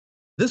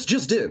This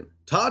just in.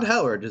 Todd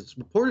Howard has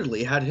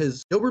reportedly had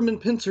his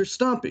Doberman Pinscher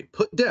Stompy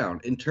put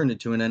down and turned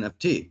into an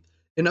NFT.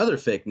 In other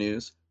fake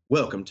news,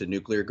 welcome to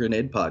Nuclear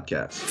Grenade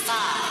Podcast. 5,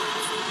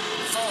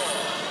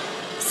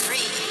 4, 3,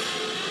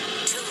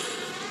 2,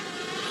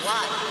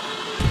 1.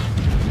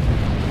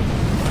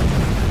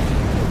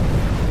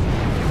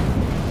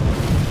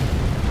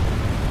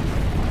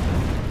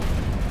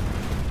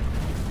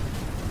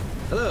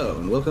 Hello,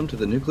 and welcome to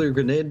the Nuclear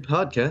Grenade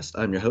Podcast.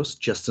 I'm your host,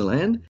 Justin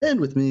Land,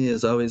 and with me,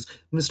 as always,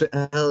 Mr.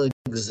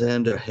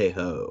 Alexander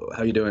Hayho.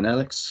 How you doing,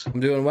 Alex? I'm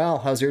doing well.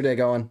 How's your day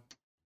going?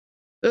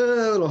 A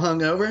little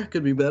hungover.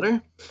 Could be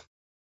better.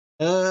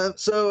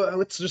 So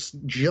let's just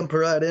jump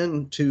right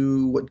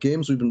into what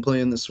games we've been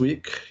playing this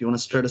week. You want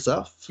to start us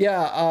off?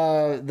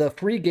 Yeah, the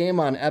free game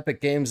on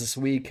Epic Games this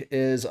week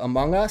is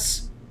Among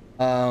Us,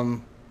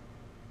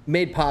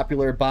 made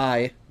popular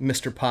by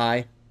Mr.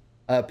 Pie,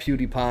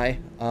 PewDiePie.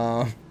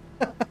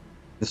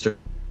 Mr.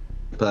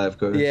 Pie, of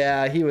course.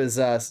 Yeah, he was...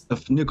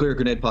 Of Nuclear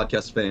Grenade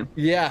Podcast fame.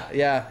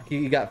 Yeah,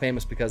 he got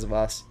famous because of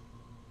us.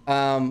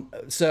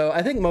 So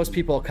I think most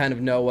people kind of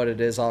know what it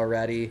is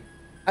already.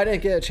 I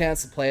didn't get a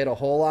chance to play it a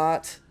whole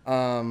lot.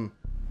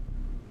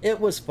 It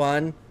was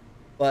fun,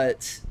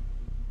 but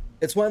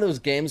it's one of those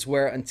games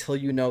where until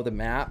you know the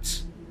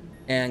maps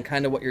and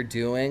kind of what you're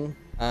doing,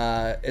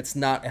 it's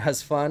not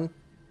as fun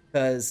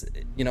because,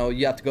 you know,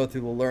 you have to go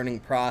through the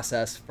learning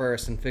process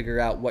first and figure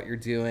out what you're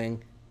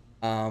doing.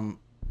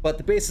 But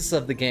the basis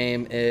of the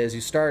game is you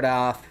start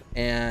off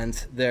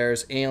and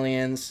there's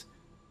aliens,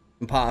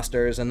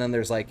 imposters, and then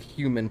there's like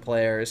human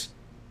players.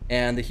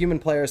 And the human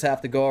players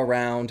have to go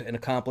around and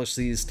accomplish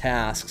these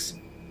tasks.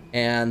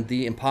 And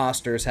the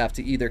imposters have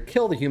to either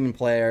kill the human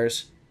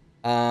players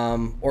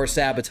or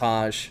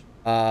sabotage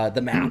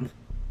the map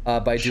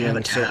by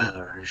doing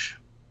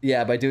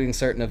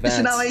certain events.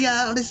 Listen, all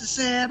y'all, this is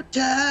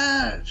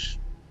sabotage.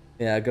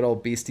 Yeah, good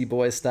old Beastie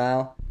Boys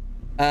style.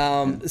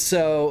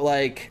 So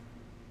like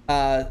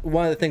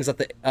one of the things that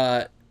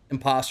the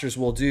imposters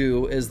will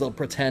do is they'll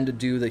pretend to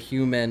do the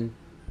human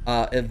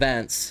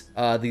events,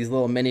 these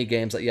little mini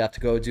games that you have to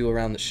go do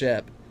around the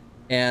ship.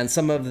 And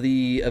some of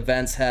the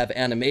events have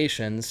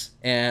animations,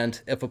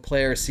 and if a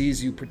player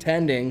sees you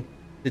pretending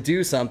to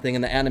do something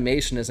and the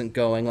animation isn't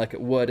going like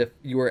it would if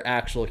you were an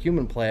actual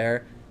human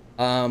player,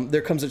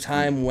 there comes a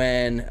time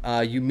when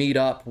you meet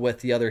up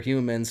with the other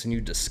humans and you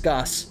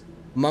discuss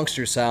amongst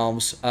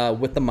yourselves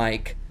with the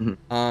mic,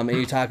 and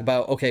you talk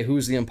about, okay,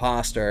 who's the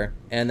imposter,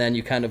 and then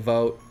you kind of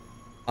vote.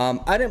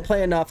 I didn't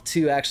play enough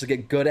to actually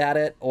get good at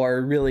it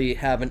or really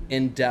have an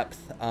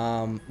in-depth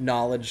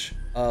knowledge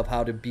of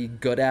how to be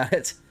good at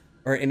it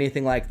or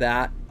anything like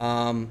that.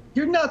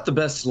 You're not the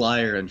best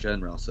liar in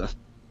general, so.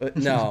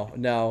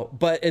 No,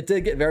 but it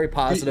did get very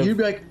positive. You'd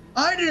be like,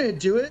 I didn't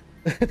do it.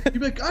 You'd be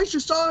like, I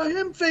just saw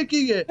him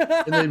faking it.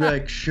 And they'd be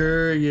like,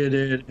 sure you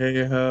did,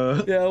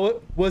 hey-ho. Yeah,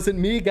 what wasn't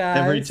me, guys.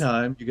 Every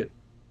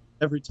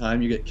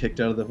time you get kicked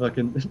out of the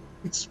fucking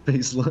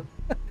space line.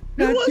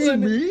 It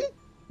wasn't me.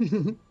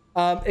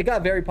 It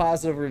got very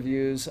positive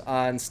reviews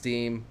on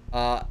Steam.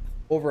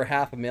 Over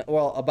about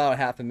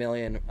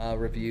 500,000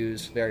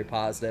 reviews, very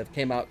positive.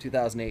 Came out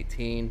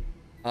 2018.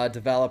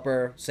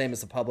 Developer, same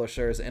as the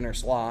publisher, is Inner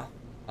Sloth.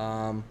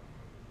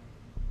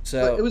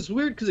 So it was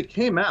weird because it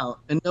came out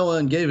and no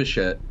one gave a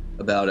shit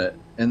about it.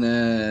 And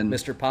then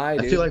Mr. Pie,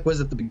 dude. I feel like, was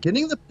it the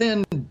beginning of the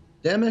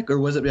pandemic or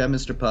was it,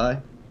 Mr.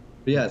 Pie?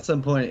 But yeah, at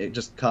some point it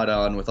just caught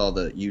on with all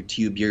the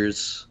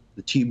YouTubers,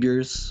 the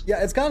tubers.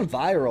 Yeah, it's gone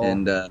viral.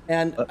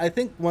 And I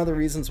think one of the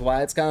reasons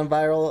why it's gone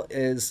viral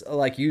is,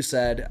 like you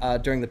said,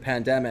 during the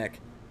pandemic,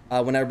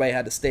 when everybody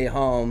had to stay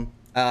home,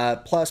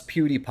 plus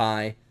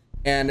PewDiePie.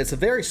 And it's a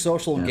very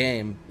social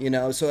game, you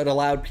know, so it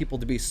allowed people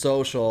to be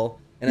social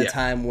in a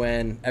time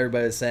when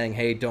everybody was saying,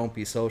 hey, don't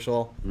be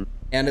social.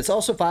 And it's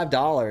also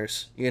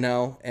 $5, you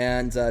know,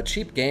 and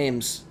cheap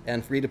games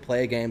and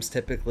free-to-play games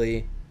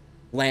typically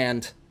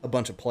land a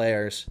bunch of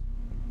players.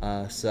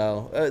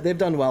 So they've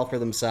done well for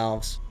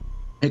themselves.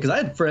 Because I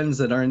had friends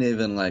that aren't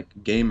even like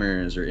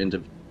gamers or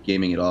into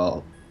gaming at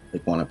all,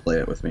 like want to play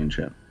it with me and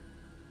shit.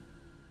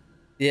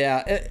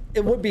 Yeah,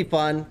 it would be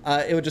fun.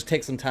 It would just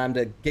take some time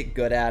to get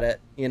good at it.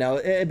 You know,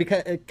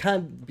 it kind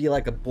of be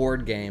like a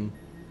board game,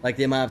 like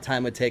the amount of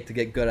time it would take to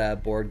get good at a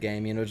board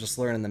game. You know, just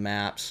learning the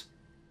maps.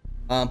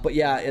 But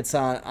yeah, it's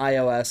on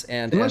iOS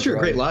and unless Android. you're a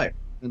great liar.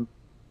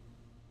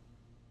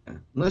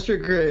 Unless you're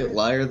a great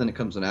liar, then it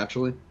comes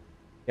naturally.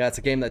 Yeah, it's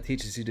a game that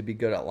teaches you to be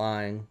good at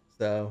lying.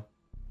 So.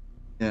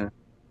 Yeah.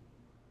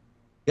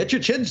 Get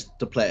your kids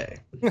to play.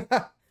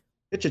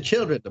 Get your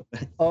children to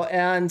play. Oh,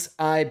 and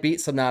I beat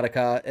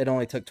Subnautica. It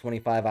only took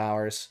 25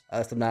 hours.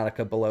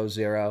 Subnautica Below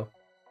Zero,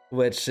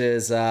 which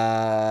is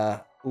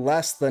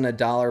less than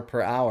 $1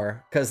 per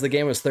hour because the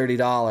game was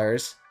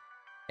 $30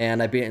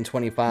 and I beat it in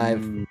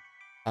 25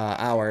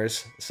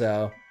 hours.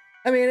 So,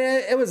 I mean,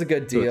 it was a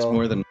good deal.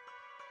 So it's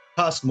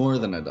cost more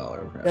than $1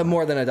 per hour.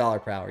 More than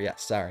 $1 per hour.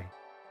 Yes, sorry.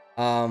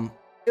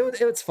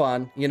 It was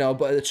fun, you know,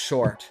 but it's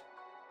short.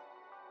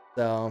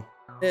 So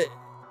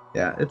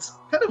yeah, it's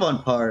kind of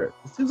on par.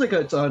 It seems like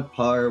it's on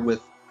par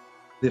with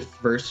the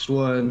first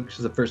one, because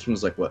the first one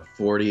was like what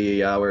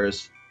 40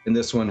 hours, and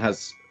this one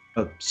has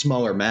a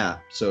smaller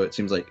map, so it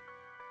seems like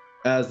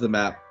as the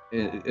map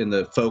in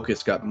the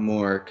focus got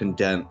more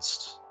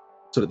condensed,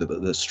 sort of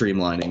the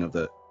streamlining of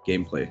the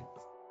gameplay.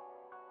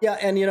 Yeah,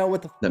 and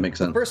with That makes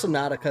sense. the first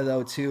Subnautica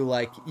though too,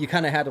 like you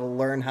kind of had to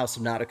learn how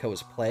Subnautica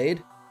was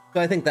played. So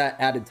I think that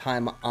added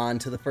time on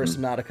to the first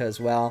Subnautica as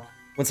well.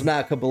 When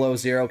Subnautica Below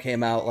Zero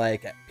came out,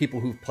 like people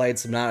who've played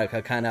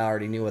Subnautica kind of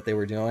already knew what they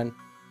were doing,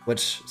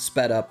 which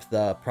sped up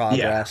the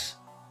progress.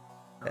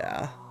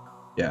 Yeah.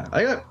 Yeah,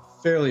 I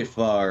got fairly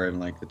far in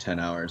like the 10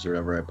 hours or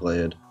whatever I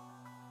played.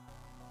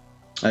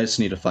 I just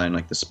need to find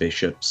like the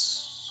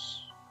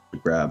spaceships to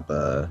grab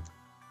the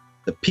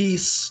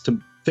piece to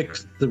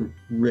fix the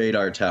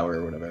radar tower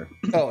or whatever.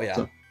 Oh yeah.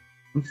 So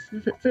I'm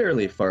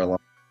fairly far along.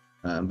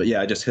 But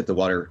yeah, I just hit the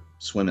water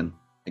swimming.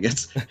 I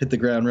guess hit the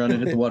ground running,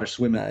 hit the water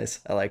swimming.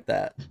 Nice. I like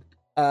that.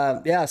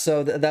 Yeah,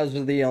 so those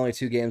were the only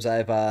 2 games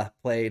I've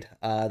played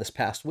this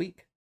past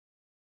week.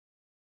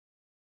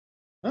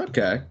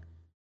 Okay.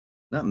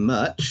 Not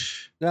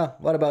much. No,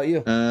 what about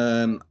you?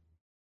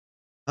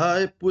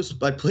 I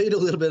played a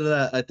little bit of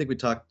that. I think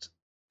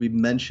we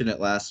mentioned it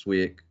last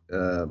week.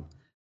 But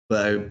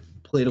I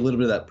played a little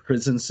bit of that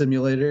Prison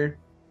Simulator.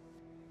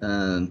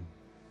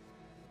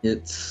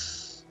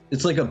 It's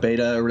like a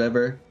beta or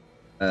whatever.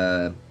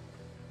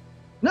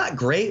 Not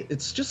great.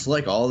 It's just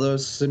like all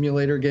those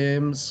simulator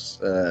games.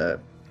 I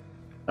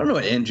don't know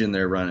what engine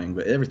they're running,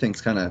 but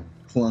everything's kind of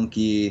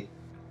clunky. You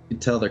can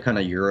tell they're kind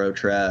of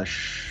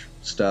Eurotrash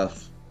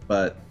stuff,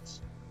 but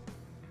it's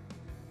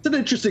an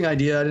interesting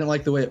idea. I didn't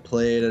like the way it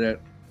played, and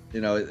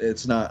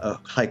it's not a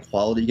high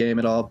quality game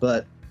at all.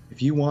 But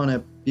if you want to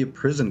be a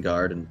prison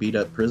guard and beat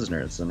up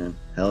prisoners, I mean,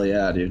 hell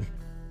yeah, dude.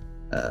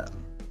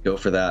 Go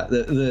for that.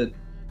 The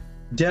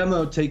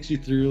demo takes you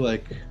through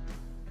like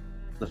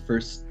the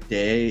first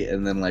day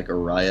and then like a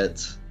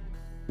riot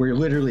where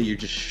you're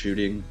just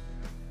shooting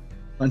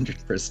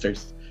 100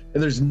 prisoners,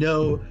 and there's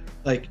no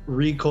like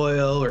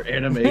recoil or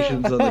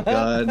animations on the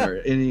gun or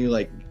any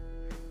like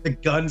the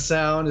gun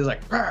sound is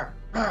like "Rah,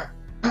 rah,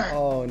 rah."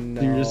 Oh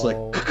no. You're just like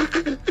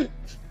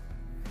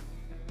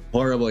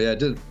horrible. Yeah,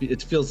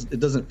 it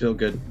doesn't feel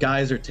good.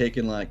 Guys are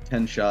taking like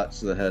 10 shots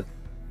to the head.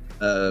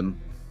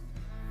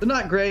 But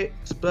not great,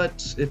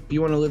 but if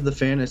you want to live the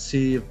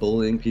fantasy of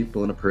bullying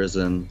people in a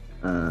prison,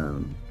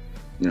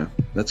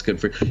 that's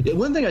good for you.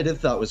 One thing I did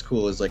thought was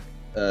cool is like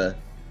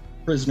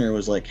prisoner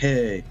was like,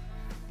 hey,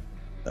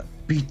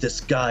 beat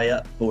this guy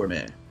up for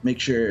me, make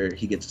sure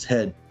he gets his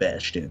head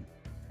bashed in.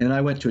 And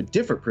I went to a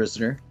different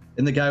prisoner,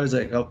 and the guy was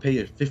like, I'll pay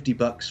you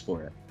 $50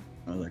 for it.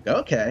 I was like,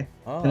 okay.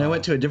 Oh. And I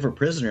went to a different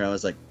prisoner, I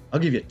was like, I'll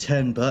give you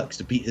 $10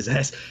 to beat his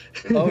ass.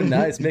 Oh,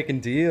 nice,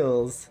 making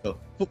deals. So,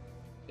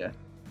 yeah.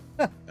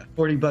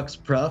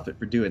 $40 profit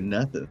for doing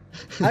nothing.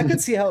 I could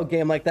see how a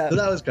game like that, So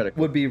that was kind of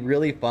cool. would be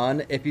really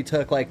fun if you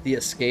took like the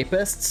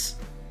Escapists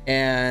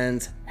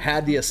and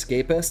had the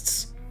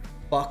Escapists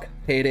fuck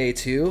Payday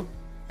 2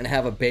 and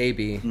have a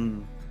baby.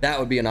 That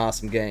would be an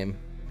awesome game.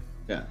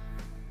 Yeah.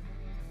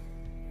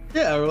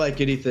 Yeah, or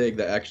like anything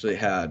that actually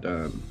had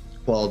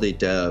quality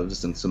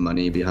devs and some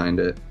money behind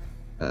it.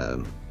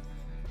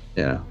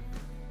 Yeah.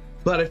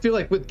 But I feel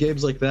like with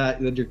games like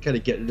that, then you're kind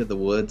of getting into the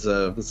woods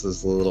of this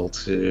is a little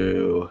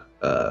too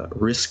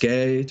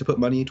risque to put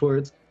money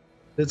towards.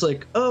 It's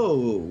like,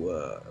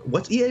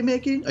 what's EA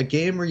making? A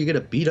game where you get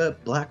to beat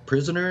up black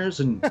prisoners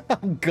and Oh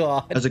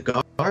God. as a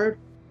guard?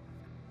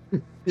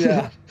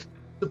 Yeah.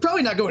 They're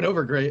probably not going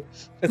over great.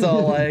 It's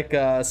all like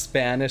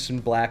Spanish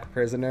and black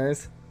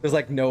prisoners. There's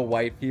like no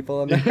white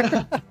people in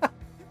there.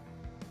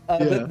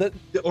 Yeah.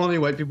 The only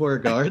white people are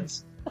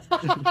guards.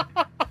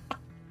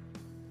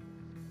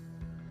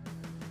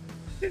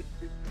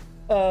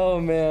 Oh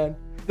man.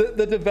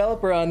 The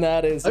developer on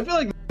that is, I feel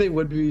like they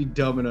would be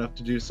dumb enough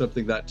to do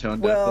something that tone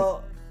deaf.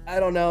 well, I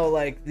don't know,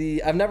 like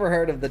I've never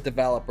heard of the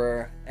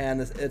developer,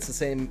 and it's the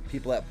same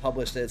people that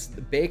published it. It's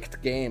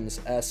Baked Games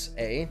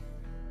SA.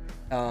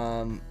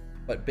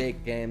 But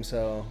Baked Games,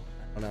 so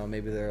I don't know,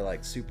 maybe they're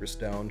like super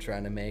stoned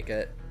trying to make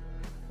it.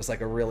 Just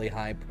like a really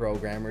high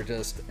programmer,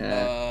 just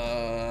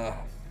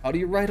how do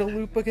you write a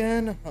loop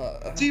again?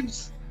 It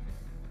seems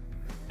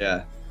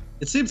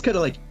kind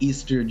of like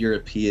Eastern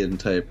European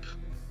type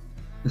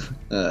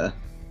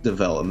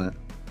development.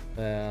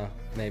 Yeah,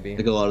 maybe. I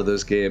think a lot of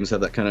those games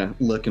have that kind of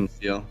look and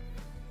feel.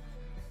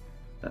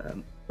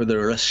 For the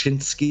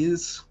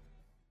Rushinskis.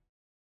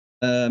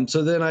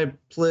 So then I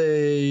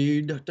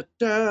played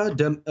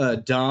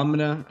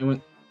Domina. I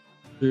went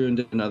through and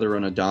did another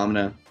run of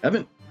Domina. I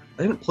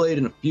haven't played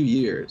in a few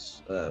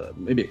years,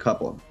 maybe a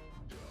couple.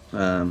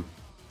 So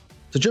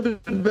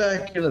jumping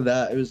back into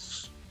that,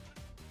 it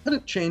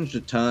hadn't changed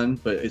a ton,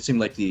 but it seemed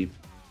like the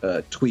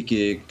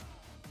tweaking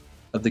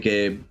of the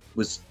game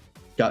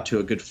got to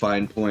a good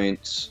fine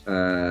point.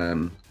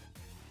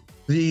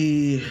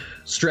 The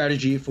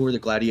strategy for the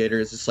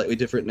gladiators is slightly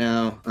different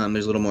now.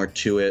 There's a little more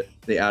to it.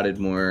 They added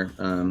more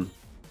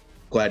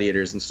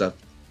gladiators and stuff.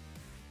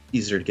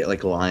 Easier to get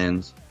like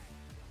lions.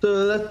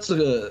 So that's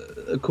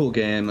a cool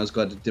game. I was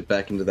glad to dip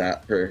back into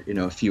that for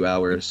a few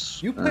hours.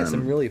 You play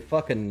some really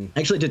fucking I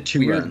actually did 2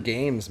 weird runs.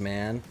 games,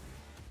 man.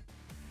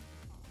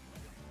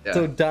 Yeah.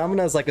 So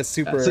Domino's like a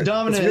super. So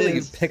Domino it's really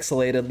is-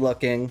 pixelated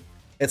looking.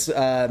 It's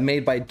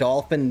made by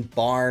Dolphin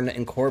Barn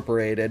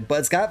Incorporated, but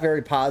it's got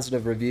very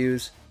positive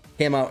reviews.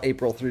 Came out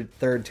April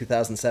 3rd,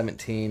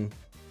 2017.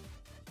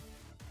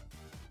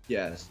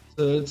 Yes.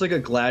 So it's like a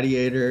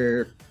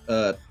gladiator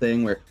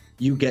thing where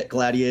you get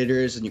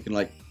gladiators and you can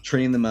like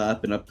train them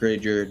up and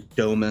upgrade your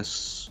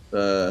domus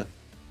and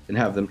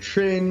have them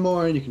train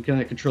more, and you can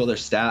kind of control their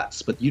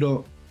stats, but you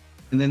don't.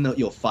 And then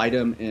you'll fight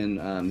them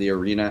in the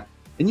arena,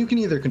 and you can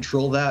either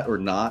control that or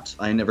not.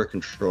 I never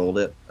controlled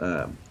it.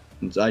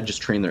 And I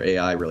just trained their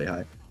AI really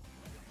high.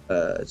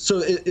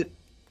 So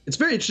it's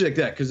very interesting like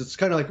that, because it's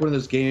kind of like one of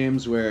those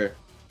games where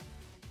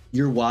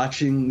you're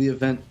watching the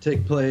event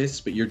take place,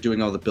 but you're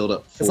doing all the build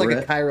up for It's like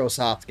it. a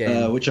Kairosoft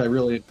game. Which I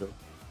really enjoy.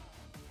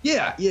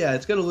 Yeah,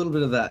 it's got a little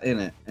bit of that in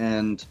it,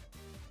 and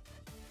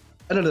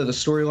I don't know, the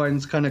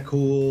storyline's kind of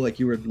cool. Like,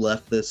 you were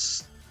left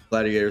this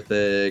gladiator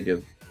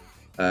thing,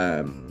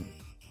 and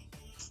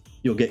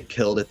you'll get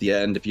killed at the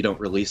end if you don't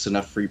release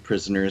enough free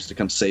prisoners to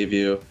come save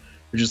you,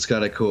 which is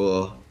kind of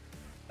cool.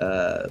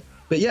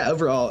 But yeah,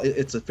 overall,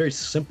 it's a very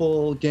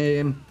simple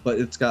game, but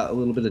it's got a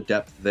little bit of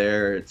depth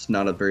there. It's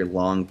not a very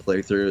long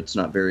playthrough. It's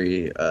not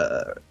very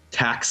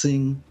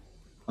taxing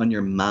on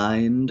your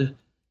mind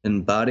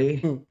and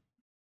body.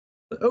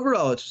 But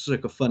overall, it's just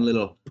like a fun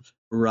little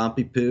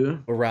rompy poo.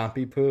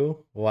 Rompy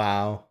poo.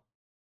 Wow.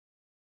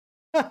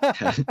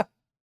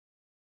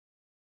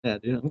 Yeah,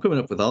 dude, I'm coming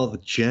up with all the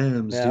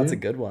gems, Yeah, dude. that's a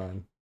good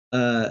one.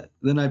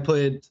 Then I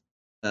played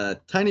a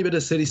tiny bit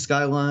of City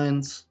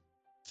Skylines.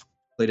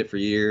 Played it for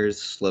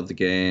years. Love the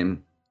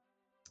game.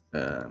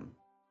 Don't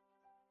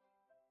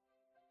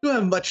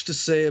have much to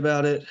say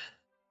about it.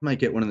 Might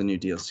get one of the new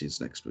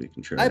DLCs next week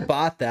and try I it.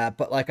 bought that,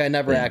 but like I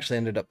never Yeah. actually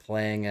ended up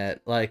playing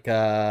it. Like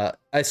I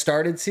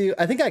started to.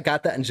 I think I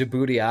got that in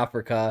Djibouti,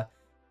 Africa,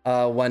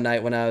 one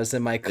night when I was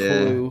in my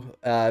crew,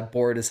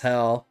 bored as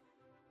hell,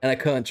 and I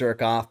couldn't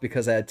jerk off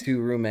because I had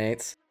 2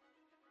 roommates.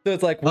 So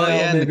it's like, well,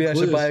 yeah, maybe the I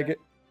should clues. buy a game.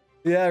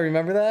 Yeah,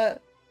 remember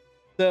that?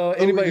 So Oh,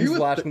 anybody were you who's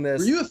a watching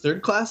this, Were you a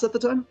third class at the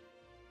time?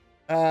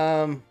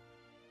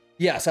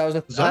 yes, I was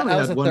a 'Cause I only I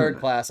was had a one third roommate.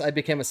 class. I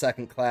became a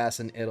second class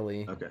in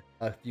Italy Okay.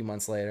 a few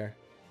months later.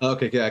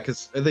 Okay, yeah,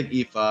 because I think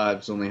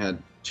E5's only had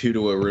 2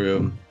 to a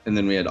room, and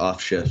then we had off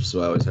shifts,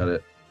 so I always had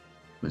it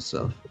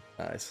myself.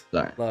 Nice,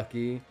 Sorry.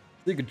 lucky.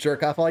 So you could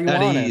jerk off all you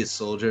At wanted. ease,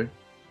 soldier.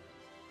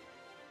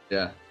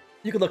 Yeah.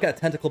 You could look at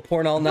tentacle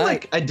porn all I feel night.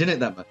 like I didn't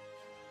that much.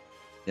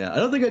 Yeah, I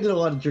don't think I did a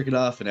lot of jerking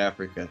off in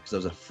Africa because I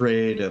was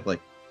afraid of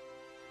like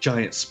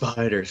giant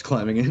spiders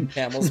climbing in.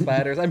 Camel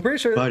spiders. I'm pretty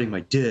sure. Biting my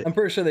dick. I'm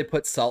pretty sure they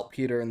put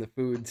saltpeter in the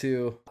food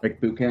too. Like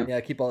boot camp. Yeah,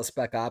 keep all the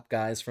spec op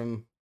guys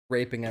from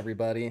raping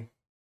everybody.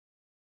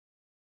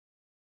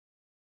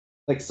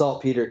 Like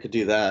saltpeter could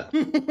do that.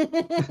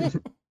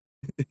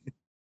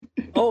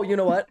 Oh, you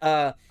know what?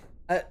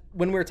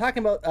 When we were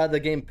talking about the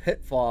game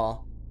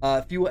Pitfall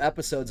a few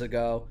episodes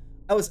ago,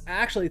 I was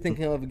actually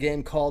thinking of a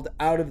game called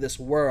Out of This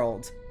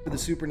World for the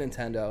Super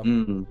Nintendo.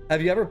 Mm,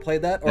 Have you ever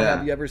played that, or Yeah.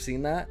 have you ever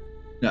seen that?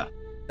 No.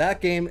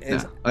 That game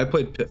is no, I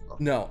played Pitfall.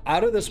 no.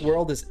 Out of This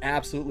World is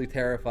absolutely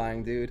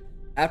terrifying, dude.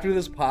 After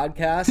this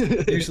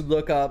podcast, you should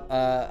look up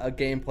a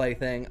gameplay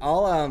thing.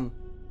 I'll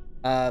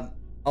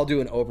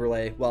do an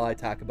overlay while I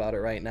talk about it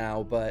right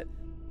now, but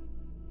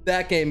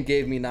that game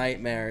gave me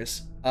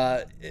nightmares.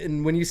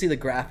 And when you see the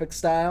graphic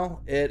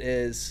style, it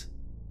is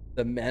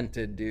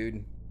demented,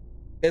 dude.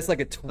 It's like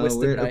a Oh, twisted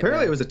weird. nightmare.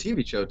 Apparently, it was a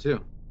TV show too.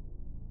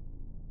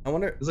 I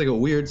wonder. It was like a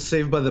weird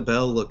Saved by the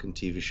Bell looking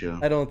TV show.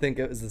 I don't think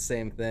it was the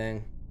same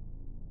thing.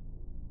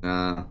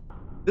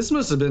 This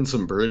must have been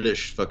some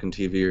British fucking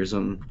TV or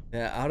something.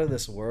 Yeah, Out of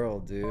This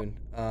World, dude.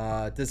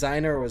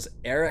 Designer was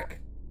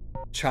Eric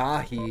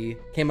Chahi.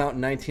 Came out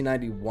in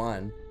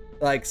 1991.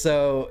 Like,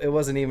 so it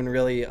wasn't even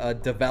really a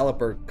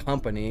developer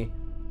company,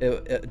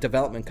 a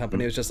development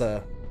company. It was just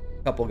a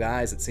couple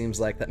guys, it seems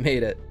like, that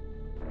made it.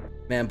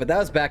 Man, but that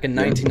was back in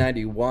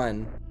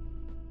 1991.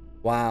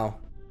 Wow.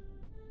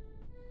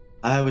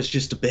 I was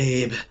just a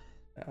babe.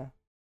 Yeah.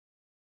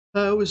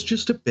 I was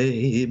just a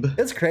babe.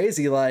 It's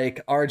crazy,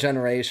 like, our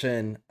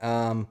generation.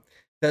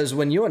 Because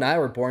when you and I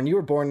were born, you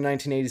were born in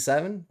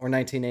 1987 or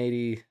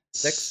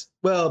 1986?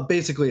 Well,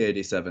 basically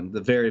 87.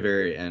 The very,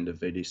 very end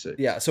of 86.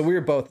 Yeah, so we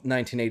were both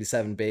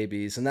 1987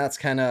 babies, and that's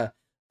kind of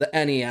the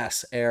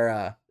NES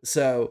era.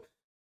 So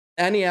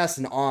NES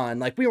and on,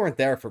 like, we weren't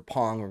there for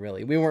Pong,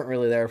 really. We weren't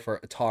really there for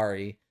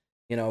Atari,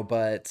 you know,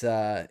 but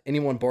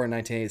anyone born in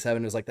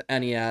 1987 was like the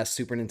NES,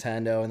 Super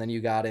Nintendo, and then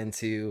you got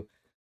into,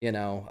 you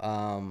know,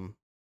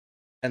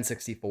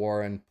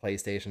 N64 and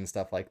PlayStation and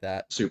stuff like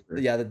that. Super.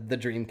 Yeah, the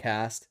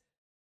Dreamcast.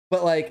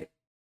 But, like,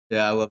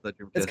 Yeah, I love that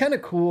Dreamcast. it's kind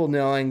of cool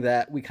knowing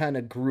that we kind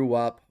of grew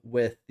up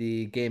with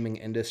the gaming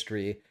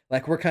industry.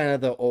 Like, we're kind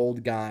of the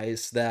old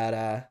guys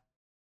that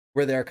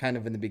were there kind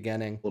of in the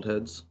beginning. Old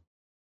heads.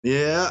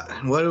 Yeah,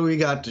 what do we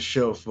got to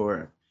show for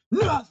it?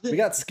 Nothing. We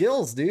got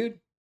skills, dude.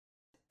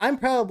 I'm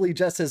probably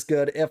just as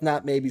good, if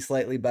not maybe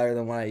slightly better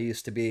than what I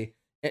used to be,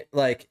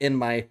 like in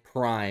my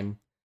prime,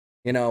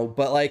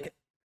 but like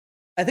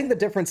I think the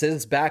difference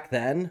is back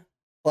then,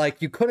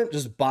 like you couldn't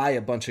just buy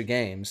a bunch of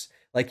games.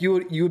 Like you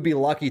would be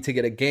lucky to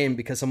get a game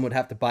because someone would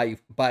have to buy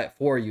it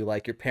for you,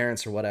 like your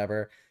parents or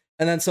whatever.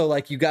 And then so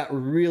like you got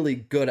really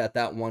good at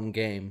that one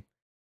game.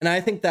 And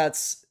I think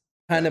that's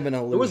kind of an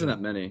illusion. There wasn't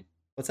that many.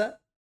 What's that?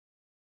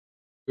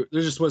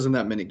 There just wasn't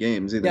that many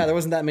games either. Yeah, there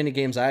wasn't that many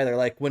games either.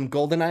 Like when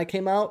GoldenEye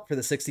came out for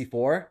the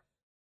 64,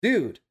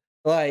 dude,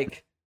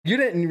 like you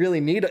didn't really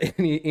need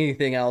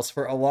anything else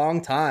for a long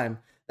time.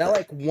 That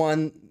like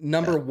won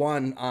number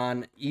one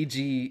on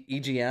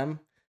EGM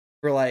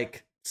for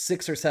like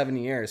 6 or 7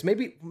 years.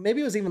 Maybe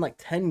it was even like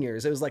 10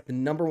 years. It was like the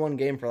number one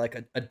game for like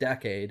a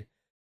decade.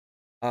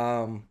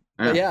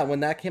 But yeah, when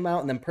that came out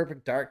and then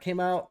Perfect Dark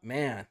came out,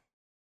 man.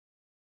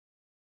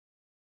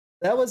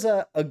 That was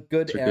a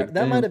good era.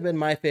 That might have been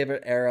my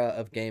favorite era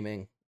of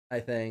gaming, I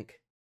think.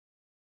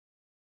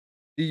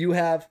 Do you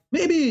have?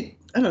 Maybe,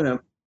 I don't know.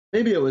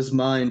 Maybe it was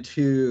mine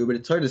too, but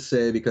it's hard to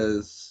say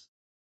because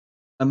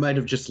I might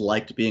have just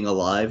liked being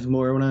alive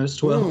more when I was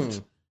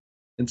 12.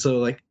 And so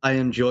like I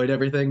enjoyed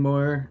everything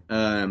more.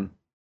 And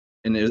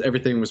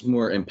everything was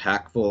more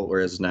impactful,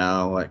 whereas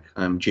now like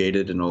I'm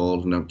jaded and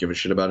old and don't give a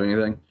shit about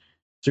anything.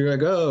 So you're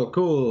like, oh,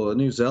 cool, a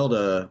new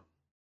Zelda.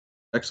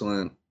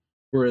 Excellent.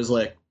 Whereas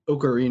like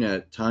Ocarina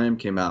of Time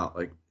came out,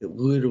 like it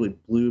literally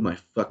blew my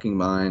fucking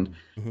mind.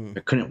 I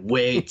couldn't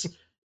wait.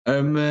 I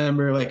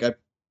remember like I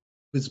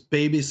was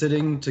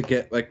babysitting to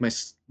get like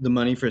the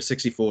money for a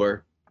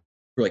 64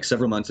 for like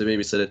several months. I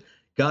babysitted,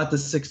 got the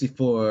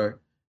 64,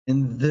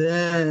 and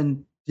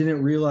then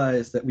didn't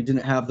realize that we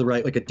didn't have the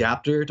right like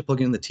adapter to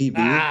plug in the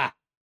TV.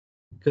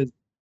 Because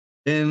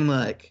then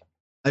like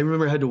I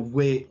remember I had to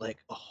wait like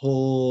a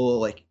whole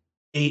like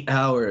 8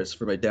 hours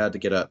for my dad to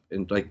get up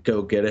and like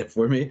go get it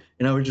for me,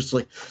 and I would just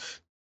like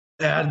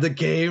add the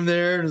game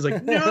there, and it's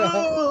like, no,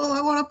 I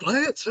want to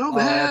play it so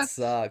bad. That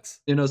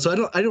sucks.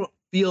 So I don't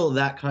feel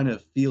that kind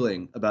of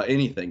feeling about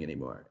anything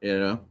anymore.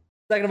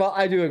 Second of all,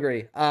 I do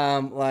agree.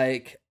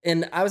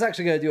 And I was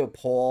actually gonna do a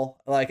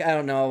poll. Like, I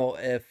don't know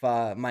if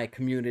my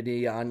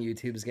community on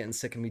YouTube is getting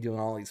sick of me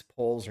doing all these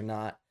polls or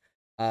not.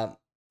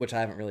 Which I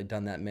haven't really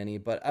done that many,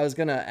 but I was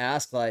gonna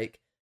ask like,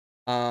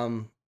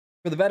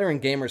 for the veteran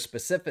gamer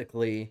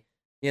specifically,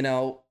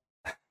 do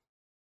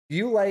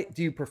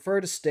you prefer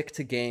to stick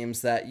to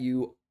games that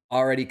you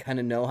already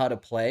kind of know how to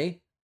play,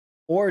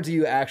 or do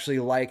you actually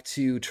like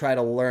to try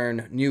to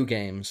learn new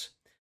games?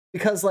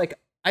 Because like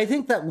I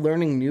think that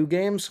learning new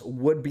games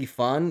would be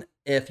fun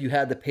if you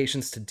had the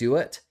patience to do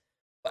it.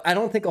 But I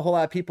don't think a whole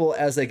lot of people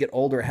as they get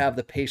older have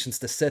the patience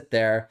to sit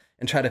there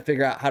and try to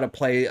figure out how to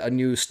play a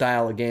new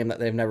style of game that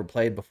they've never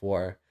played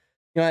before.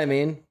 You know what I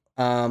mean?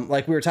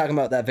 Like we were talking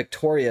about that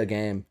Victoria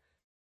game,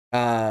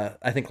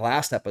 I think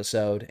last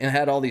episode, and it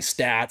had all these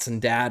stats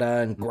and data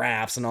and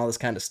graphs and all this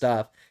kind of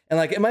stuff. And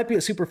like, it might be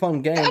a super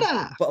fun game,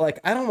 but like,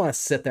 I don't want to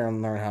sit there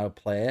and learn how to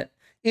play it.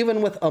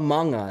 Even with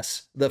Among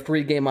Us, the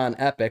free game on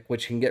Epic,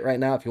 which you can get right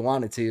now if you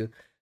wanted to.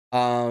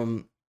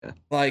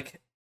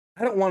 Like,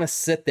 I don't want to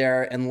sit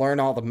there and learn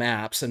all the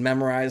maps and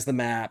memorize the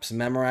maps and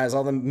memorize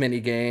all the mini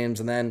games.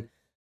 And then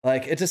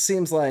like, it just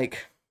seems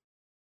like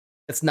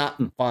it's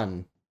not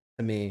fun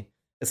to me.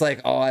 It's like,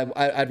 oh,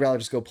 I'd rather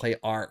just go play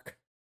Ark.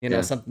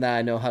 Something that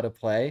I know how to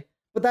play,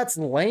 but that's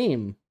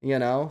lame,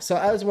 So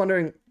I was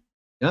wondering.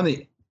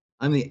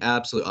 I'm the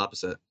absolute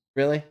opposite.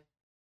 Really?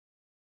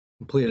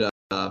 Complete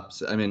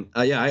opposite. I mean,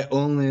 I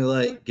only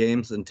like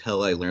games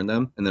until I learn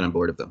them, and then I'm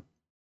bored of them.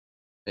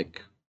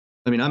 Like,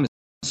 I mean, I'm a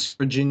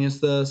super genius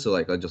though, so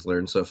like I just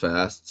learn so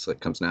fast, it's like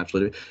comes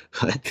naturally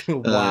to me.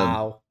 But,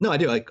 wow. No, I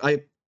do. Like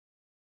I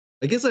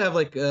guess I have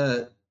like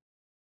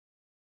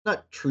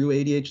not true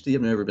ADHD.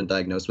 I've never been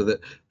diagnosed with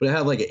it, but I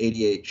have like an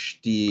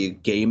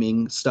ADHD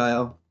gaming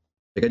style.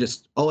 Like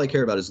all I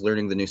care about is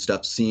learning the new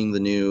stuff, seeing the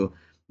new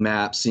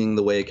maps, seeing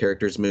the way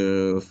characters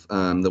move,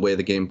 the way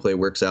the gameplay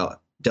works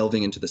out,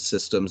 delving into the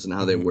systems and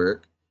how they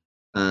work.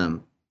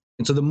 And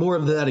so the more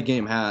of that a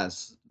game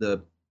has,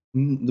 the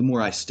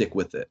more I stick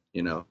with it.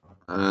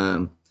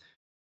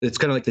 It's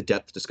kind of like the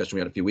depth discussion we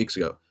had a few weeks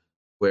ago,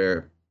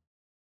 where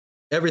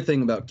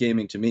everything about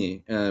gaming to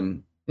me,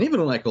 and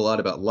even like a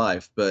lot about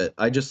life, but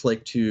I just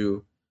like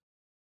to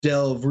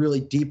delve really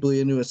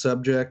deeply into a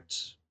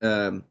subject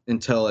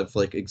until I've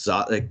like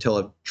until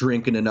I've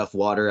drinking enough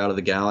water out of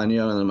the gallon,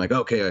 and I'm like,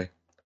 okay,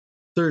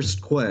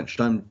 thirst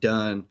quenched, I'm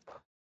done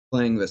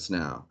playing this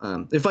now.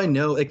 If I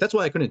know, like, that's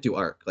why I couldn't do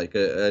Ark. Like,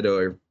 I know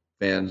our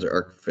fans are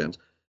Ark fans,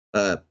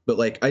 but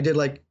like I did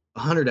like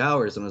 100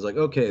 hours and I was like,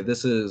 okay,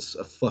 this is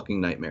a fucking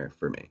nightmare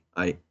for me.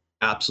 I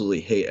absolutely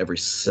hate every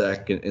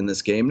second in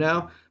this game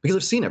now because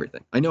I've seen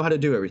everything. I know how to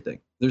do everything.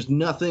 There's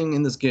nothing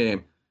in this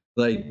game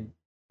that I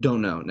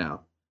don't know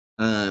now.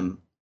 And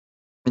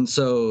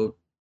so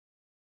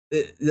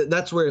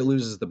that's where it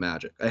loses the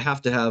magic. I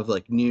have to have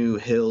like new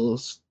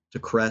hills to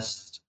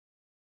crest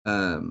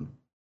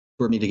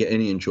for me to get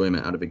any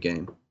enjoyment out of a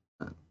game.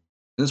 And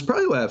that's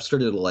probably why I've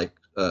started to like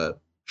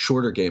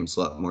shorter games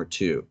a lot more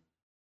too.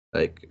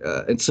 Like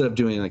instead of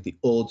doing like the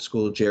old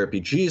school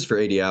JRPGs for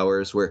 80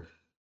 hours where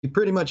you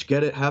pretty much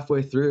get it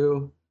halfway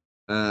through.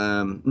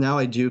 Now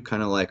I do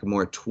kind of like a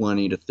more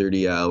 20 to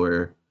 30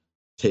 hour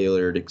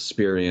tailored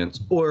experience,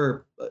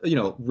 or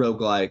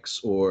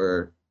roguelikes,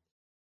 or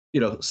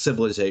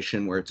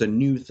Civilization, where it's a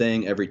new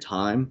thing every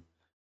time.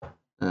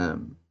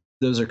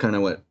 Those are kind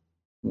of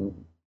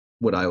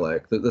what I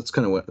like. That's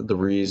kind of what the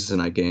reason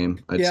I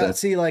game, I'd Yeah,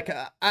 say. see, like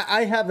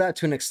I have that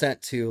to an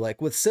extent too.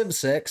 Like with Civ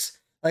 6,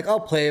 like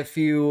I'll play a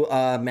few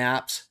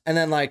maps and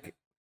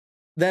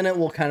then it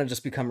will kind of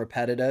just become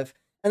repetitive.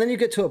 And then you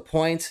get to the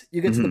point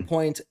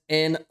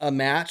in a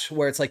match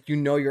where it's like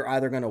you're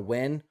either going to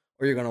win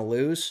or you're going to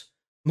lose.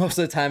 Most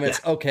of the time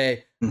it's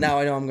okay, now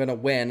I know I'm going to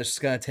win. It's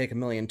just going to take a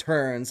million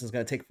turns, it's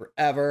going to take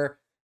forever,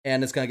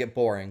 and it's going to get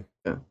boring.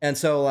 Yeah. And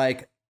so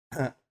like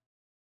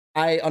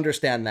I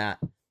understand that.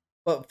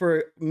 But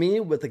for me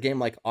with a game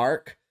like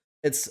Ark,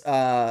 it's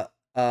I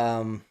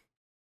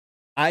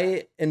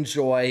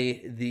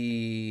enjoy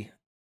the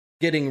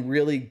getting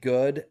really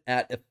good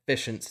at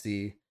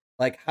efficiency.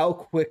 Like how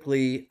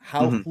quickly,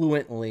 how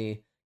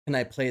fluently can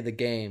I play the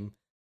game?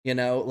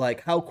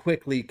 Like how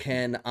quickly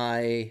can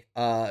I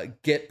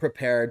get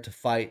prepared to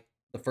fight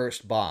the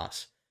first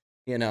boss?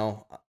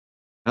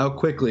 How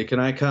quickly can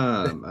I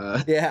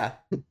come? Yeah.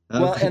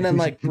 Well, and then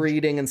like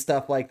breeding and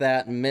stuff like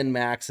that, and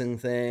min-maxing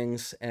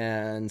things,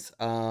 and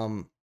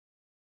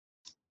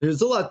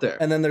there's a lot there.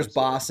 and then there's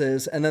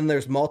bosses, and then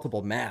there's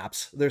multiple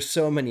maps. There's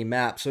so many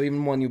maps. So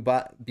even when you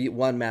beat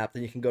one map,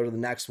 then you can go to the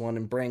next one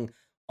and bring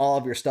all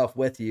of your stuff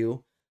with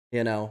you.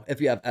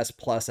 If you have S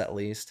plus at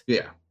least.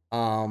 Yeah.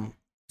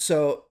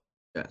 So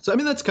Yeah. So I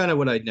mean, that's kind of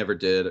what I never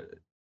did.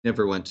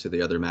 Never went to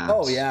the other maps.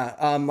 oh yeah,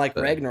 like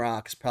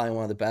Ragnarok is probably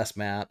one of the best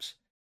maps.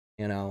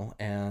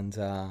 And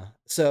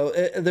so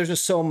there's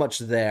just so much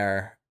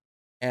there,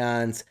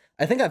 and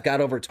I think I've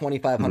got over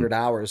 2,500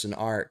 hours in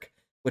Ark,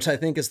 which I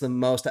think is the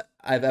most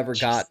I've ever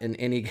got in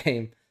any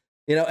game.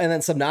 And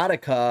then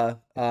Subnautica,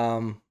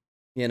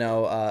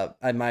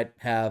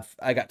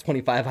 I got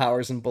 25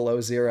 hours in Below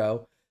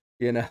Zero,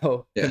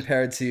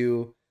 compared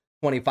to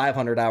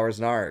 2,500 hours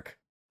in Ark.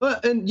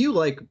 But and you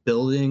like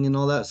building and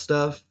all that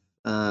stuff.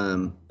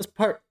 This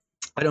part,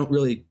 I don't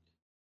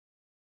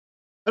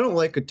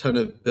like a ton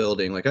of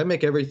building. Like I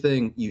make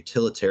everything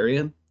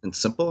utilitarian and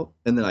simple,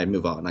 and then I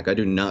move on. Like I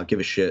do not give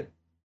a shit.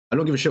 I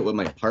don't give a shit what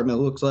my apartment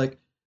looks like.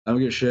 I don't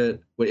give a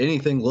shit what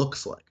anything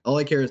looks like. All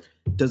I care is,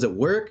 does it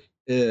work?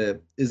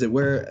 Is it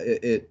where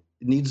it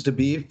needs to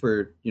be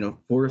for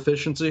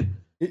efficiency?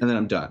 And then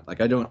I'm done. Like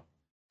I do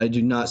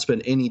not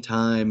spend any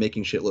time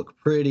making shit look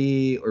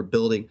pretty or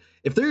building.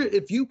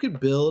 If you could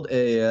build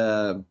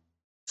a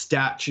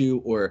statue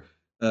or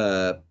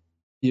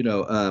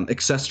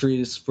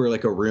accessories for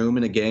like a room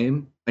in a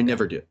game, I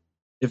never do.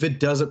 If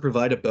it doesn't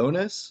provide a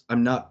bonus,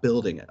 I'm not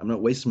building it. I'm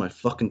not wasting my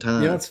fucking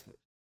time.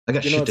 I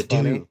got shit to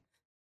do.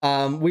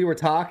 We were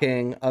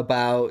talking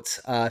about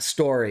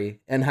story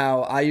and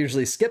how I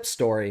usually skip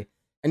story,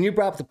 and you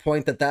brought up the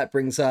point that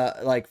brings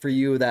like for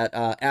you that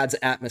adds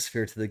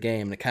atmosphere to the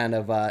game. It kind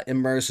of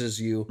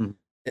immersion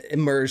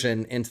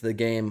into the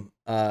game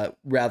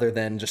rather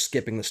than just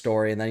skipping the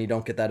story, and then you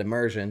don't get that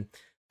immersion.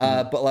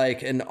 But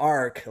like in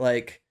Ark,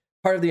 like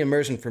part of the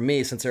immersion for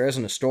me, since there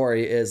isn't a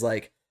story, is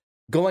like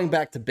going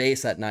back to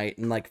base at night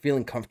and like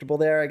feeling comfortable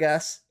there, I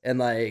guess. And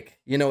like,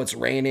 it's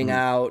raining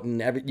out and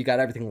you got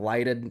everything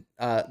lighted,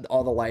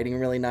 all the lighting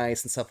really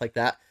nice and stuff like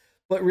that.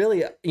 But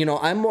really,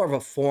 I'm more of a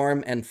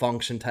form and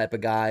function type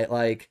of guy.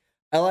 Like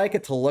I like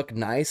it to look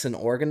nice and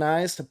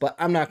organized, but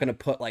I'm not going to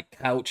put like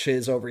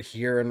couches over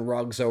here and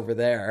rugs over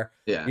there.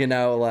 Yeah.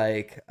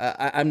 Like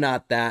I'm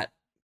not that,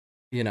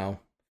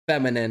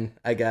 feminine,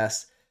 I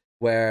guess,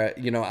 where,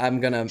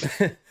 I'm going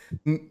to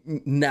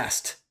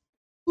nest.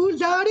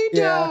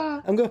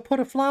 Yeah, I'm gonna put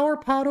a flower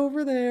pot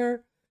over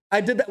there. I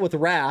did that with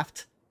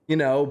Raft,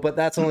 but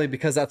that's only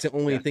because that's the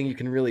only thing you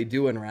can really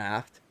do in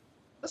Raft.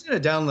 I was gonna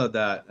download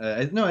that.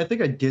 I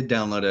think I did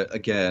download it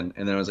again,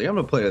 and then I was like, I'm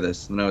gonna play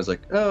this, and I was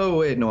like, oh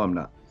wait, no, I'm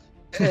not.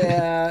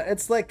 Yeah,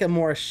 it's like a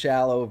more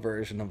shallow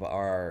version of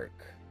Ark.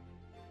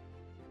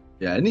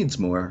 Yeah, it needs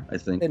more. I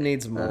think it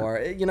needs more.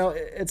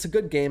 It's a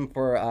good game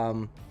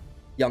for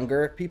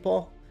younger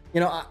people.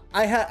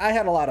 I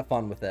had a lot of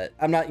fun with it.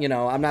 I'm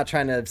not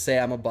trying to say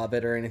I'm above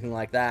it or anything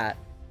like that.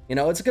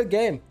 It's a good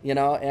game,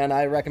 and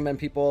I recommend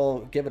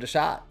people give it a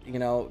shot.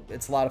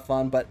 It's a lot of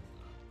fun, but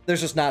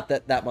there's just not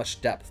that much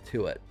depth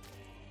to it.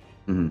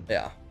 Mm-hmm.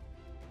 Yeah.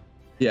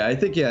 Yeah, I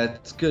think,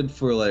 it's good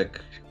for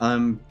like,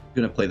 I'm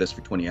going to play this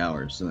for 20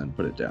 hours and then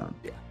put it down.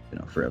 Yeah.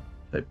 For a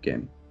type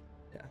game.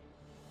 Yeah.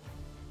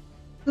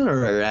 All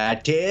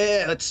right.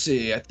 Yeah, let's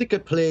see. I think I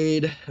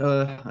played,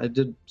 I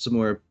did some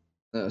more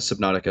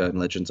Subnautica and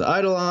Legends of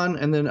Eidolon,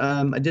 and then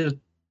I did a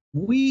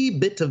wee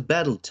bit of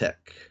BattleTech,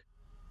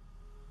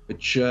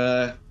 which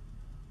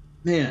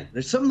man,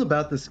 there's something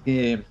about this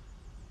game.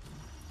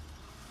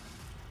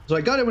 So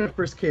I got it when it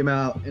first came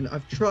out, and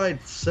I've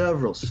tried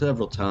several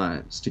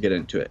times to get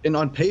into it, and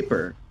on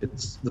paper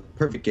it's the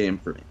perfect game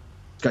for me.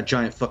 It's got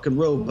giant fucking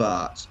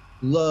robots,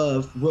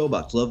 love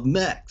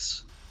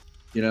mechs,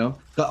 You know,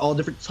 got all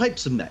different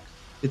types of mechs.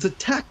 It's a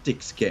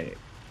tactics game.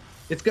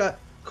 It's got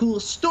cool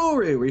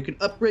story where you can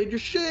upgrade your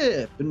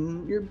ship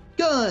and your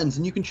guns,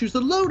 and you can choose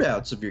the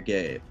loadouts of your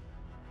game.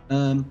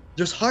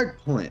 There's hard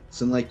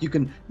points, and like you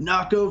can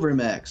knock over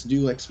mechs, do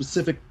like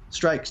specific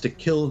strikes to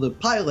kill the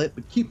pilot,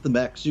 but keep the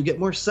mechs. You get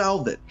more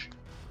salvage.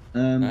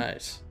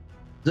 Nice.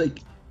 Like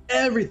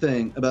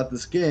everything about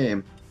this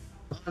game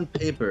on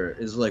paper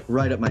is like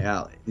right up my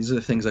alley. These are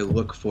the things I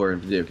look for in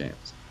video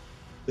games.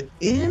 But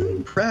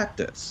in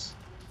practice,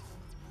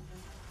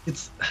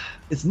 it's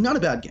not a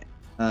bad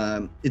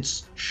game.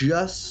 It's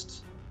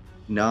just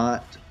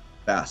not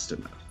fast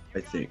enough. I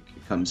think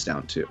it comes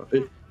down to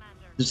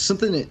there's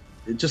something that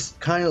it just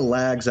kind of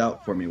lags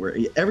out for me, where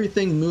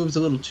everything moves a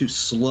little too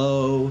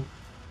slow.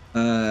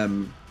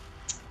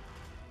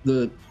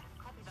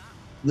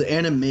 The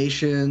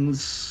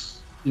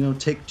animations, you know,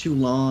 take too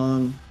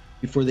long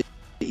before they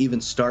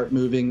even start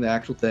moving the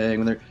actual thing.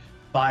 When they're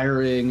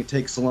firing, it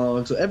takes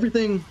long. So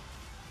everything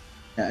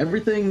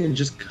is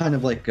just kind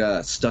of like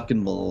stuck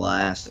in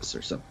molasses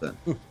or something.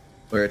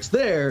 Where it's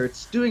there,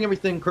 it's doing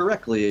everything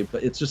correctly,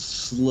 but it's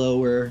just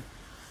slower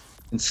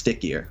and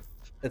stickier.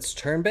 It's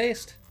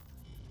turn-based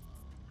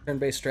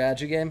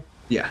strategy game.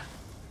 Yeah.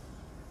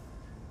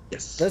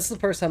 Yes. That's the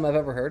first time I've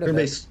ever heard of it.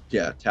 Turn-based,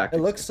 yeah,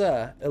 tactics.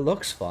 It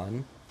looks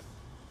fun.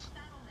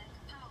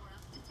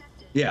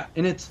 Yeah,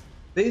 and it's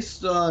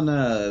based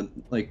on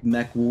like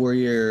Mech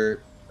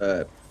Warrior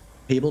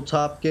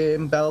tabletop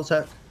game,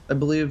 BattleTech. I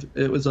believe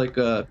it was like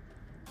I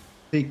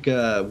think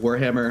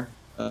Warhammer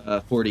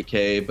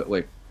 40K, but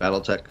like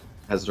BattleTech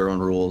has their own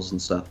rules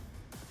and stuff.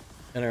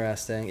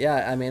 Interesting.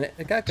 Yeah, I mean,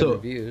 it got good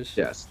reviews.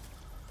 Yes.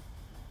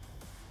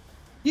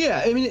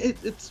 Yeah, I mean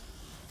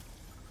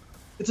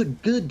it's a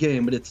good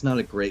game, but it's not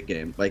a great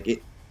game. Like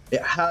it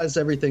has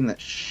everything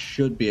that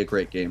should be a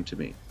great game to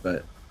me,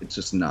 but it's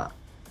just not.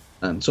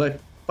 So I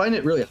find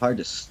it really hard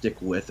to stick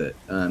with it,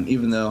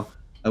 even though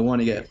I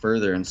want to get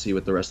further and see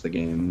what the rest of the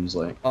game's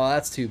like. Oh,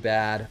 that's too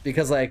bad.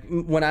 Because like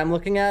when I'm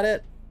looking at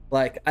it,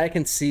 like I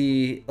can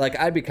see, like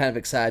I'd be kind of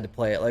excited to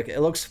play it. Like it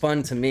looks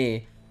fun to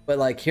me, but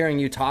like hearing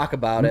you talk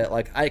about it,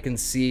 like I can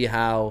see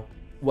how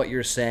what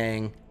you're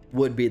saying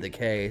would be the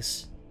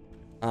case.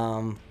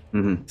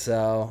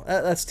 So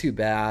that's too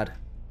bad.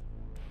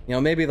 You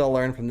know, maybe they'll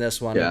learn from this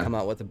one and come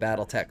out with a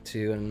BattleTech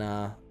 2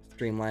 and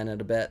streamline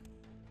it a bit.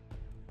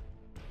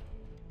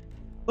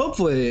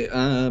 Hopefully,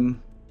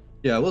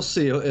 yeah, we'll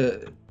see.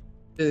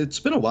 It's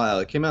been a while.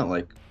 It came out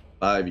like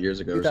 5 years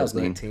ago or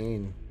something.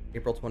 2018,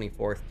 April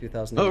 24th,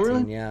 2018. Oh,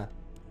 really? Yeah.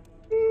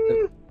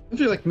 I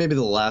feel like maybe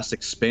the last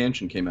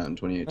expansion came out in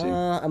 2018.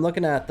 I'm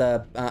looking at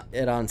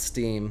it on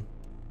Steam.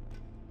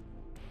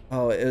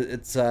 Oh,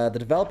 it's the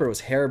developer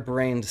was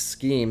Harebrained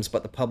Schemes,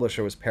 but the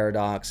publisher was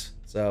Paradox.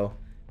 So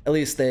at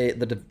least the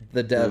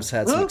devs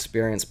had some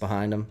experience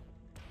behind them.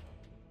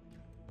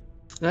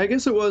 I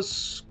guess it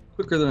was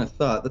quicker than I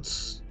thought.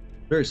 That's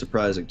very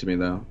surprising to me,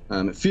 though.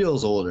 It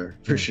feels older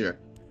for sure,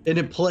 and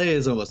it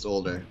plays almost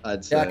older,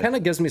 I'd say. Yeah, it kind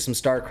of gives me some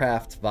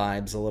StarCraft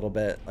vibes a little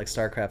bit, like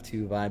StarCraft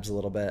 2 vibes a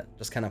little bit,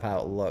 just kind of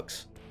how it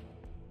looks,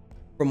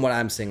 from what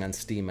I'm seeing on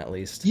Steam at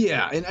least.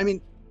 Yeah, and I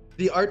mean,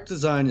 the art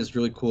design is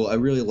really cool. I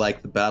really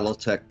like the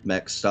BattleTech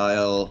mech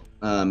style.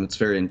 It's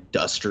very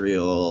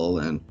industrial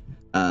and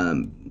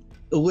a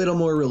little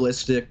more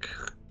realistic.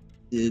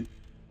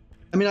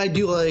 I mean, I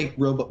do like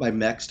robot my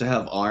mechs to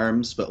have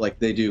arms, but like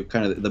they do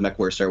kind of the mech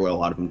warrior style where a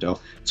lot of them don't.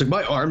 It's like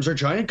my arms are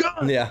giant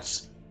guns. Yeah,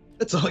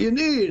 that's all you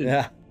need.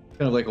 Yeah,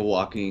 kind of like a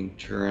walking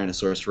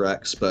Tyrannosaurus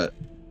Rex, but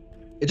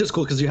it's just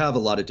cool because you have a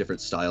lot of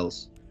different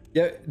styles.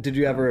 Yeah. Did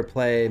you ever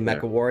play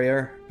Mecha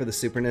Warrior for the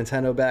Super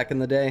Nintendo back in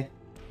the day?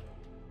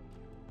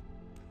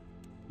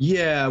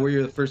 Yeah, where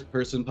you're the first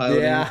person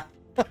piloting. Yeah.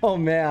 Oh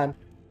man.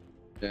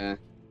 Yeah.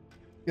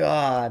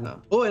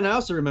 God. Oh, and I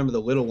also remember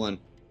the little one.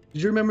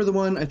 Did you remember the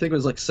one? I think it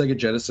was like Sega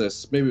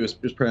Genesis. Maybe it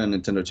was probably on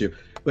Nintendo too.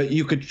 But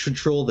you could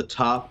control the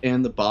top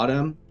and the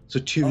bottom. So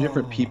two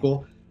different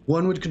people.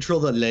 One would control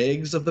the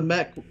legs of the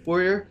mech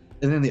warrior,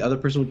 and then the other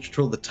person would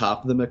control the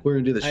top of the mech warrior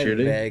and do the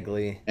shooting.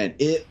 Vaguely. And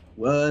it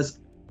was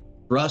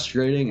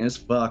frustrating as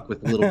fuck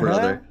with the little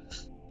brother.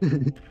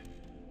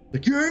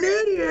 Like, you're an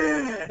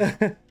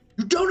idiot!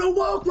 You don't know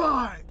walk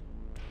right!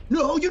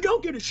 No, you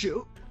don't get to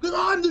shoot, because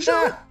I'm the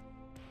shooter!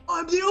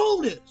 I'm the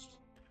oldest!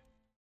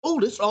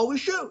 Oldest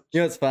always shoots! You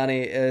know what's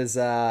funny is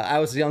I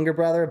was a younger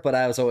brother, but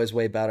I was always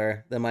way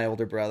better than my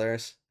older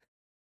brothers.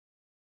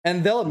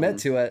 And they'll admit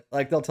to it.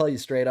 Like, they'll tell you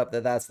straight up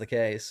that that's the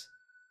case.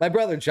 My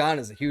brother John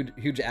is a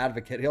huge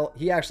advocate.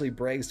 He actually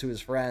brags to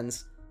his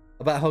friends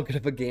about how good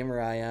of a gamer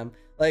I am.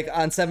 Like,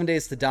 on 7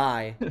 Days to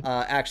Die,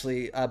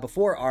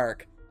 before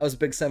Ark, I was a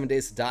big 7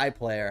 Days to Die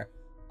player.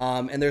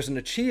 And there's an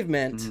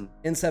achievement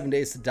in 7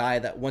 Days to Die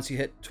that once you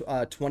hit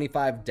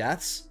 25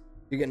 deaths,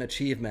 you get an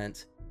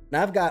achievement.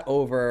 And I've got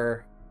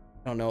over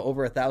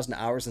 1,000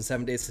 hours in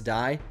 7 Days to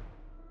Die.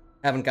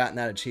 Haven't gotten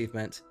that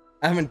achievement.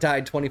 I haven't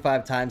died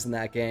 25 times in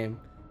that game.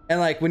 And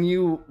like when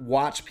you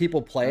watch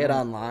people play it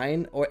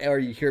online, or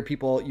you hear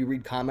people, you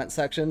read comment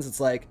sections,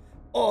 it's like,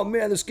 oh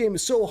man, this game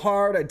is so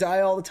hard, I die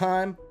all the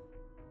time.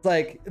 It's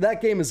like,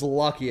 that game is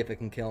lucky if it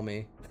can kill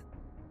me.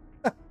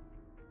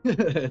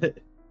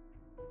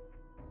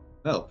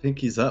 Well,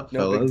 pinky's up,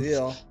 No big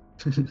fellas.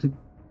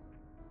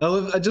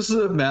 deal. I just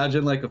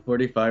imagine like a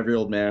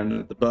 45-year-old man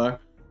at the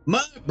bar.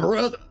 My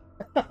brother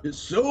is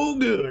so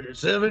good at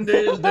 7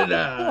 Days to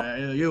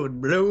Die, you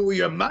would blow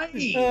your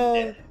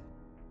mind.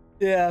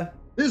 Yeah.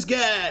 This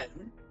guy,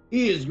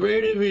 he is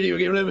great at video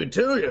game. Let me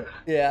tell you.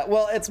 Yeah.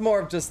 Well, it's more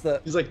of just the.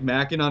 He's like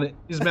macking on it.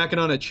 He's macking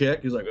on a chick.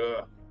 He's like,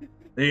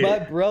 hey, My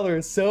brother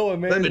is so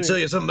amazing. let me tell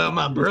you something about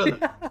my brother.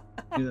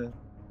 Yeah.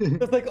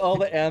 It's like all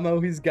the ammo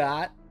he's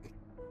got.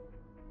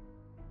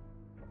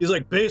 He's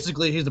like,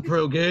 basically, he's a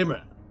pro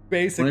gamer.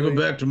 Basically. When I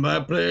go back to my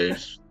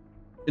place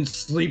and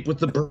sleep with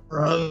the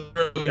brother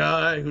of the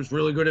guy who's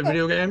really good at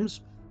video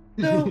games.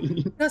 No.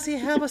 Does he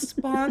have a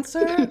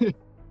sponsor?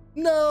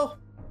 No.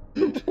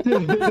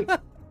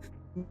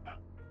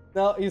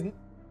 No, he's.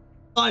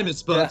 I'm his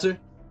sponsor.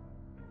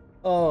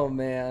 Oh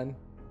man.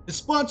 His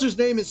sponsor's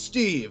name is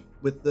Steve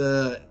with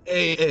the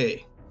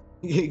AA.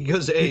 He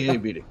goes to AA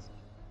meetings.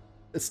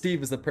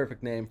 Steve is the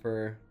perfect name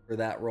for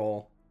that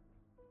role.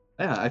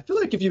 Yeah, I feel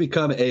like if you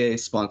become AA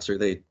sponsor,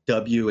 they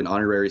dub you an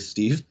honorary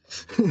Steve.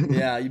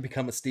 Yeah, you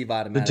become a Steve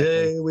automatically.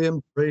 Today we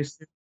embrace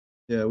you.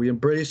 Yeah, we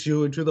embrace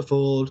you into the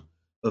fold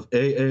of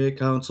AA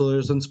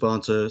counselors and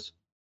sponsors,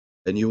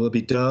 and you will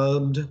be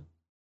dubbed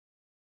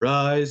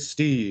Rise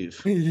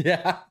Steve.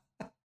 Yeah.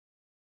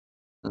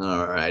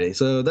 Alrighty,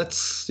 so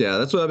that's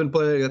what I've been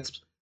playing.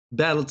 That's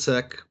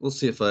BattleTech. We'll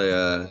see if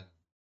if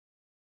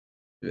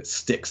it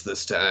sticks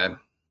this time.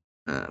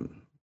 I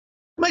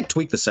might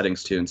tweak the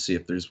settings too and see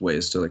if there's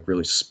ways to like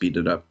really speed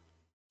it up.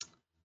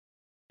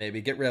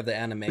 Maybe get rid of the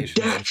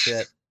animation and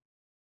shit.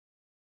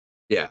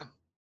 Yeah.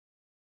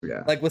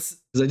 Like with,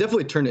 because I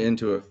definitely turned it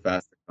into a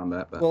faster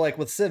combat. But... well, like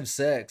with Civ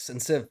 6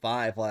 and Civ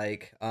 5,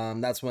 like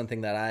that's one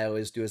thing that I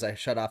always do is I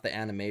shut off the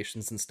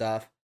animations and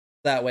stuff.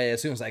 That way,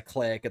 as soon as I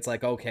click, it's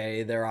like,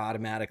 okay,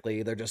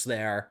 they're just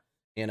there,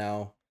 you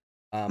know.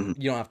 You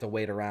don't have to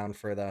wait around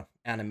for the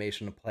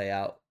animation to play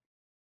out.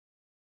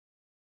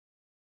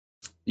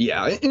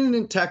 Yeah,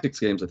 in tactics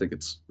games, I think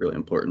it's really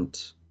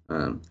important.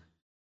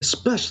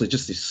 Especially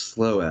just these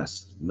slow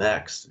ass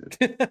mechs.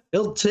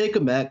 It'll take a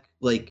mech,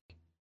 like,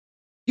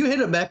 you hit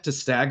a mech to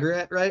stagger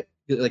it, right?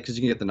 Like, because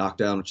you can get the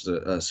knockdown, which is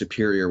a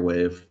superior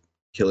way of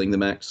killing the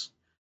mechs.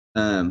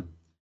 And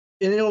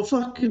it'll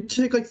fucking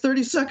take like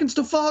 30 seconds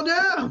to fall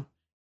down.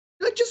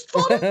 Like, just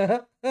fall down.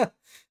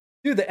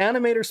 Dude, the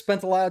animator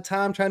spent a lot of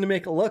time trying to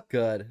make it look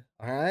good.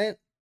 All right.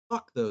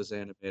 Fuck those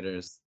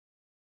animators.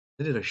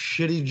 They did a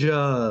shitty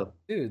job.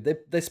 Dude,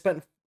 they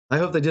spent. I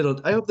hope they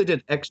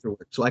did extra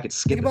work so I could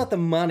skip Think it. about the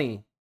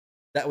money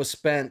that was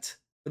spent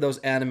for those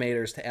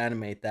animators to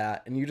animate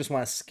that, and you just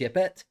want to skip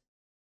it?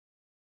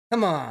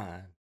 Come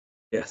on.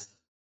 Yes.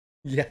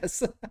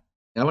 Yes.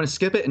 I want to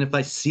skip it, and if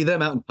I see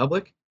them out in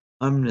public,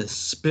 I'm gonna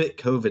spit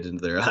COVID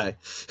into their eye.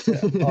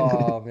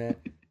 Oh man.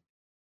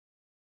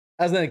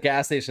 I was in a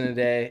gas station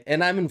today,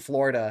 and I'm in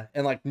Florida,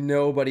 and like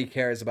nobody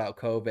cares about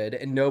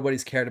COVID, and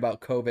nobody's cared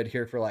about COVID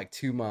here for like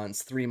 2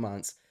 months, 3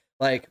 months.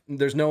 Like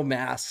there's no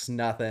masks,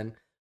 nothing.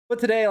 But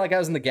today, like I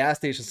was in the gas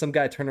station, some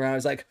guy turned around, and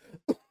was like,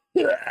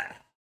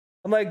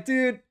 I'm like,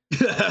 dude,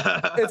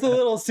 it's a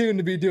little soon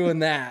to be doing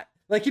that.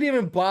 Like he didn't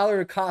even bother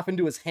to cough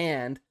into his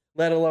hand,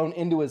 let alone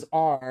into his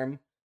arm.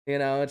 You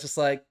know, it's just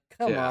like,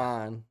 come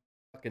on,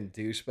 fucking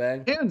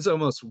douchebag. Hand's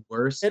almost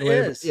worse. It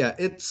is. Yeah,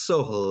 it's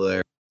so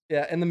hilarious.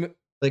 Yeah, and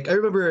like I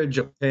remember in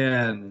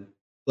Japan,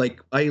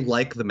 like I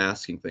like the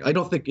masking thing. I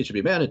don't think it should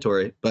be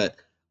mandatory, but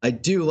I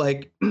do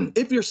like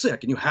if you're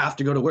sick and you have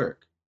to go to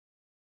work,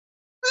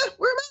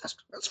 wear a mask.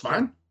 That's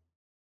fine.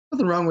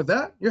 Nothing wrong with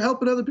that. You're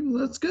helping other people.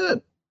 That's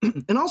good.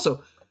 And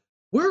also,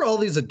 where are all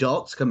these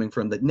adults coming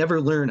from that never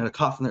learn how to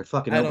cough in their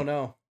fucking I don't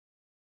know.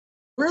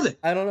 Where are they?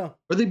 I don't know.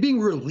 Are they being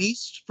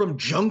released from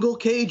jungle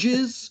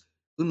cages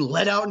and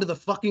let out into the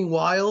fucking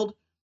wild?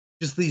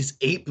 Just these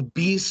ape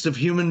beasts of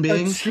human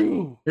beings.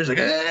 There's like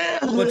a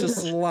bunch of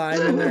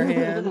slime in their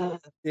hand.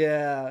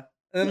 Yeah.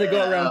 And then they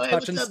go around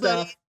touching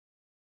stuff.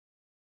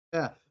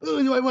 Yeah.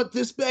 Oh, do I want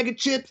this bag of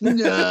chips? No,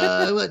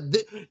 I want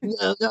this.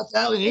 No, not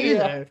that one either.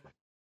 Yeah.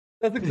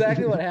 That's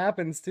exactly what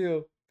happens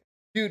too.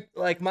 Dude,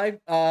 like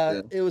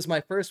it was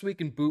my first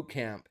week in boot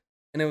camp,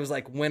 and it was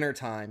like winter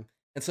time.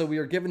 And so we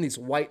were given these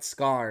white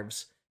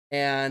scarves,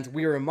 and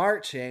we were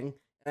marching,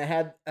 and I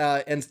had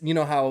and you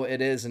know how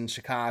it is in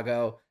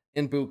Chicago.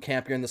 In boot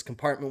camp, you're in this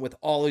compartment with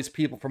all these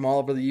people from all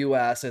over the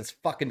US, and it's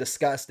fucking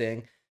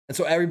disgusting. And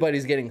so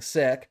everybody's getting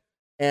sick.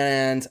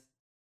 And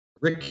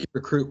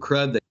recruit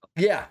crud.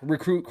 Yeah,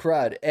 recruit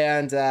crud.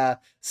 And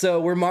so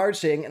we're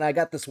marching, and I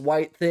got this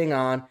white thing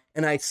on,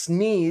 and I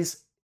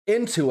sneeze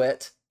into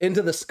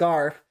the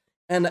scarf.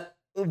 And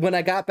when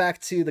I got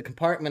back to the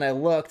compartment, I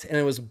looked, and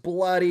it was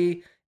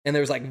bloody, and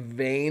there was like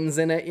veins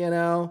in it, you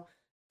know?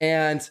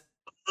 And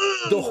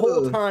the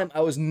whole time,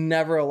 I was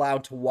never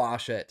allowed to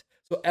wash it.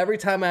 So every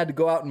time I had to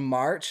go out and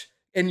march,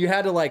 and you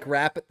had to like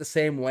wrap it the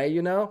same way,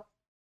 you know?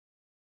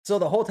 So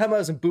the whole time I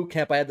was in boot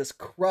camp, I had this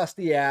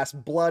crusty ass,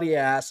 bloody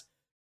ass,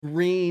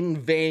 green,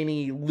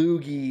 veiny,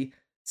 loogie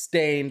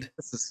stained.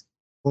 This is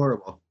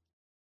horrible.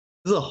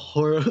 This is a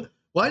horrible.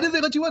 Why did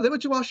they let you watch? They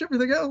let you watch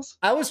everything else.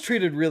 I was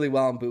treated really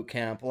well in boot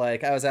camp.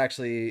 Like I was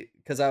actually,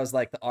 because I was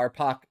like the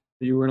RPOC,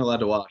 You weren't allowed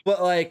to watch.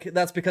 but like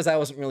that's because I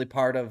wasn't really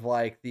part of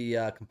like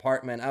the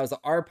compartment. I was the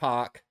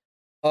RPOC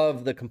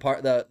of the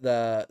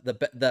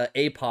the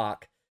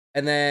APOC,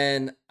 and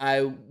then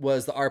I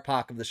was the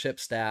RPOC of the ship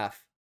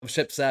staff of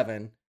Ship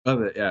 7.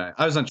 Of it, yeah.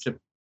 I was on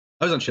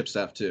ship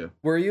staff too.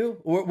 Were you?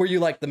 Were you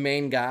like the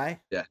main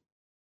guy? Yeah.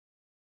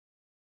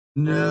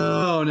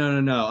 No.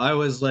 I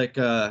was like,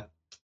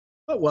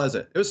 what was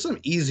it? It was some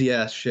easy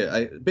ass shit.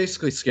 I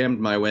basically scammed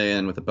my way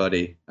in with a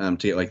buddy to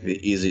get like the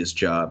easiest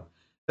job.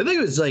 I think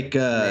it was like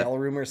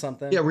Mailroom or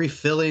something? yeah,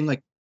 refilling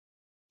like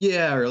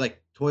or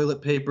like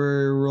toilet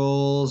paper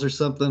rolls or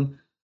something.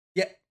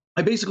 Yeah.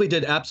 I basically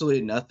did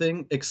absolutely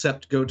nothing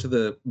except go to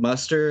the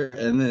muster,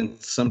 and then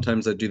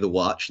sometimes I'd do the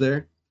watch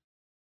there.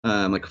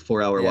 Like a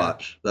 4-hour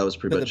watch. That was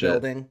pretty For the much it.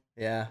 building.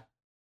 Yeah.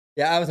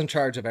 Yeah, I was in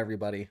charge of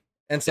everybody.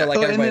 And so Yeah. like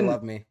Oh, and everybody then-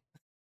 loved me.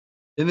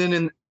 And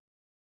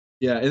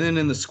then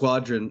in the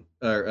squadron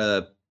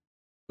or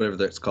whatever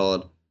that's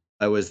called,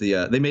 I was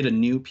the they made a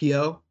new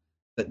PO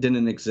that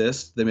didn't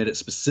exist. They made it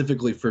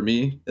specifically for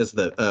me as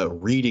the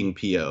reading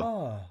PO.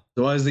 Oh.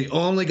 So I was the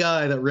only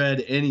guy that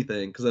read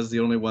anything because I was the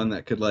only one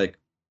that could like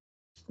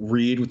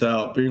read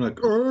without being like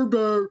Bush,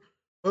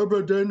 Oh,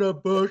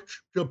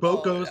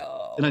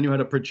 no. and I knew how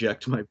to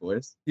project my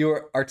voice. You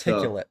were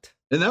articulate.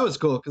 And that was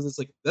cool because it's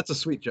like that's a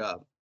sweet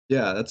job.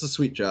 Yeah, that's a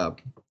sweet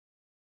job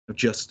of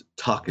just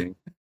talking.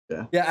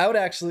 Yeah, I would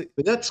actually.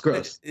 But that's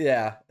gross.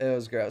 Yeah, it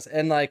was gross.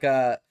 And like,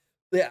 yeah,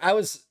 I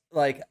was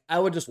like, I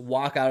would just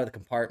walk out of the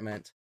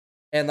compartment,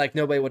 and like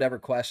nobody would ever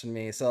question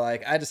me. So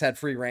like, I just had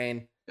free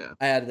reign. Yeah.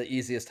 I had the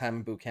easiest time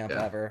in boot camp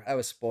Yeah. ever. I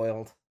was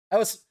spoiled. I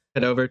was.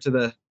 Head over to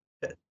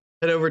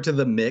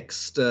the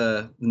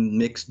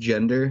mixed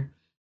gender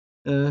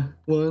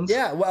ones.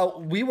 Yeah.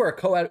 Well, we were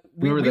co-ed.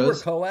 We Remember were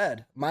those?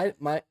 co-ed. My.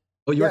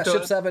 Oh, you Yeah, were Ship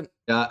co-ed? 7.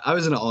 Yeah, I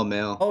was in an all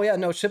male. Oh yeah,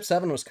 no, Ship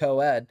 7 was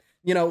co-ed.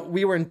 You know,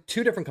 we were in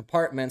 2 different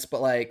compartments,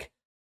 but like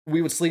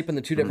we would sleep in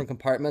the 2 different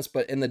compartments,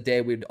 but in the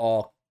day we'd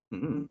all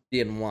Mhm. be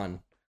in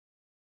one.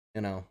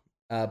 You know.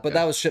 But Yeah.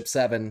 that was Ship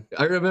 7.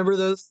 I remember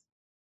those.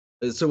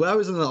 So when I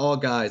was in the all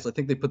guys, I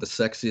think they put the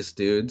sexiest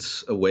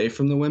dudes away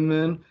from the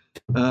women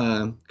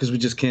because we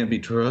just can't be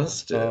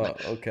trusted. Oh,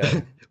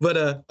 okay.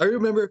 But I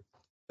remember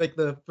like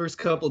the first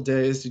couple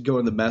days, you'd go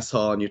in the mess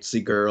hall and you'd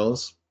see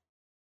girls,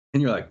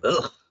 and you're like,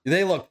 ugh.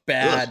 They looked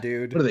bad, Ugh.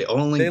 dude. What are they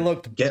only? They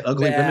looked get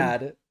ugly women?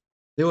 bad.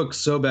 They look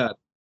so bad.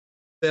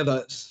 They have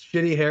a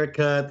shitty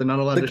haircut. They're not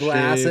allowed The to shave.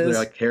 glasses. They're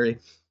like hairy,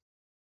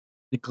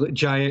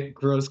 giant,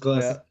 gross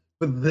glasses. Yeah.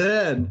 But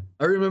then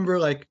I remember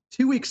like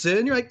 2 weeks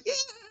in, you're like, yeah,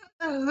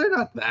 they're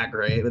not that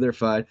great, but they're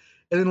fine.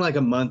 And then like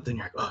a month, and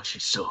you're like, oh,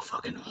 she's so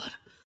fucking hot.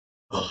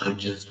 Oh, I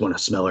just want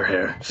to smell her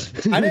hair.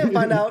 I didn't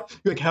find out.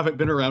 You like haven't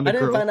been around a I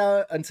didn't girl. find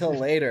out until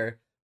later,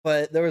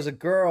 but there was a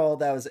girl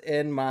that was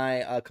in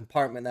my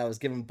compartment that was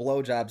giving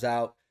blowjobs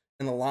out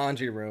in the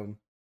laundry room.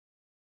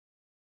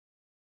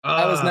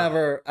 I was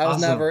Ah,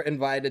 awesome. never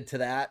invited to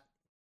that.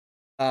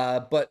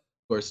 But Of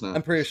course not.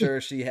 I'm pretty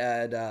sure she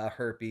had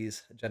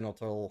herpes,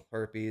 genital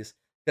herpes,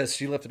 because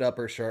she lifted up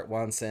her shirt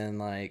once and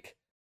like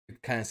you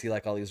could kind of see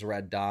like all these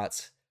red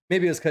dots.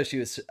 Maybe it was because she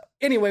was.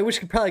 Anyway, we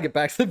should probably get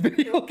back to the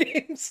video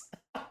games.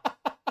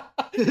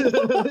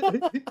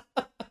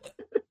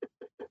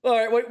 All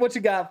right, what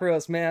you got for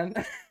us, man?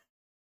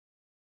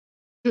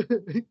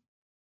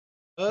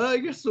 I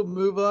guess we'll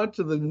move on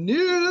to the Fucking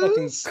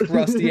news.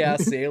 crusty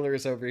ass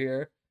sailors over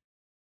here.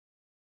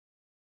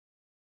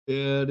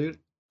 Yeah, dude.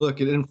 Look,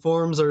 it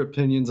informs our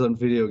opinions on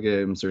video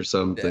games or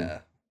something.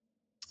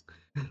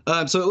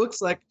 Yeah. So it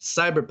looks like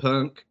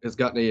Cyberpunk has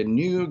gotten a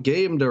new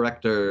game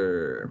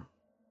director.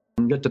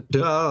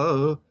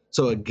 Da-da-da.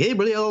 So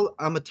Gabriel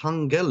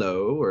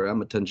Amatangelo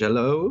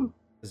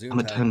Zoom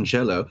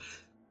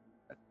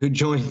who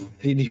joined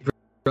CD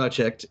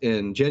Projekt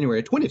in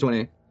January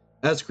 2020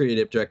 as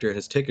creative director,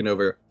 has taken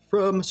over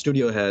from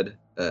studio head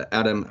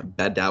Adam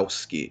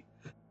Badowski.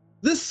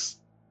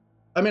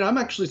 I'm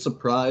actually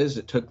surprised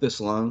it took this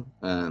long.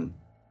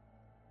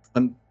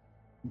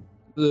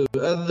 The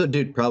other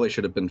dude probably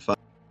should have been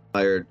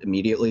fired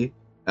immediately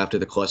after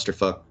the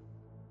clusterfuck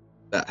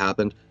that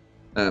happened.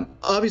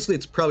 Obviously,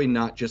 it's probably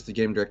not just the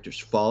game director's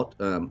fault.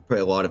 Probably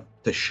a lot of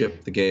to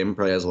ship the game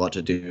probably has a lot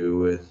to do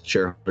with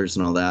shareholders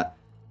and all that.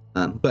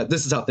 But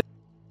this is how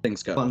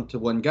things go. On to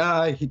one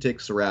guy, he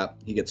takes a rap,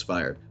 he gets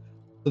fired.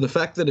 So the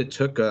fact that it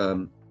took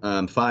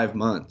 5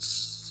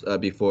 months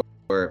before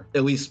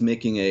at least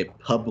making a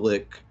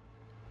public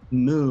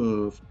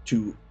move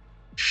to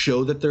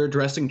show that they're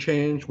addressing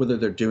change, whether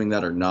they're doing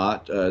that or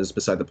not, is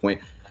beside the point.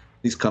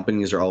 These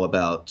companies are all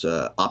about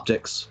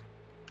optics.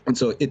 And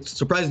so it's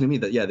surprising to me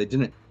that, they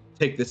didn't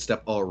take this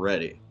step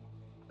already.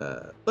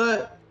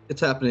 But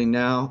it's happening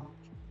now.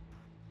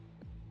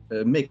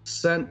 It makes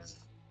sense.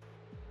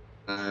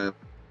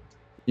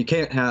 You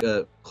can't have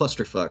a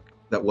clusterfuck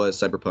that was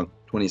Cyberpunk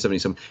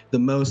 2077, the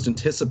most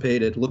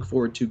anticipated, look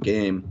forward to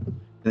game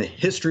in the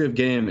history of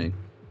gaming.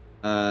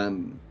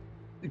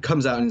 it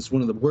comes out and it's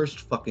one of the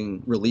worst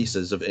fucking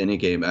releases of any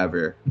game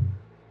ever.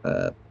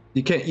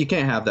 You can't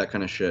have that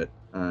kind of shit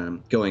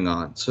going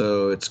on.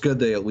 So it's good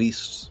they at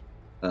least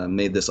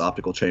made this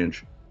optical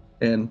change,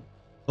 and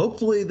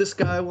hopefully this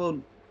guy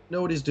will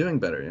know what he's doing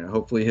better. You know,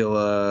 hopefully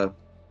he'll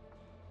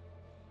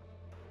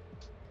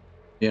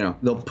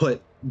they'll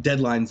put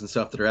deadlines and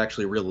stuff that are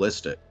actually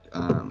realistic.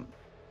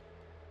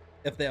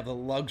 If they have the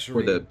luxury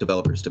for the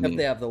developers to meet. If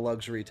they have the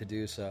luxury to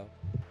do so.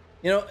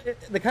 You know,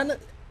 the kind of...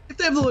 If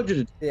they have the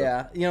luxury to...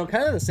 Yeah, you know,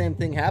 kind of the same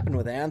thing happened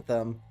with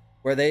Anthem,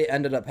 where they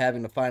ended up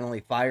having to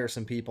finally fire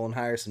some people and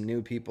hire some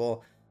new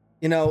people.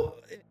 You know,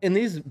 in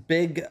these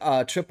big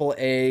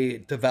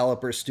AAA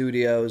developer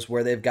studios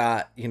where they've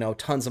got, you know,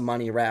 tons of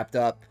money wrapped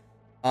up,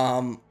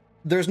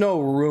 there's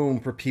no room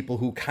for people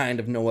who kind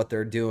of know what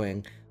they're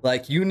doing.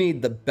 Like, you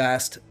need the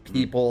best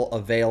people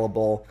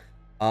available.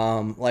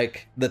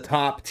 Like the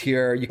top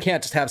tier. You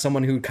can't just have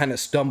someone who kind of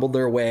stumbled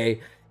their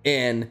way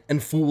in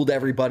and fooled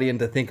everybody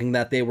into thinking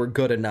that they were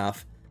good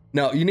enough.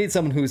 No, you need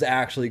someone who's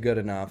actually good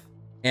enough,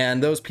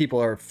 and those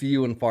people are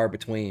few and far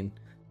between.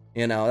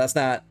 You know, it's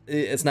not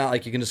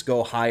like you can just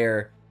go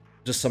hire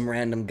just some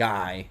random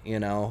guy, you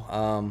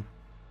know.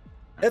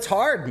 It's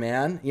hard,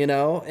 man, you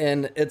know,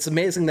 and it's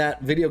amazing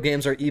that video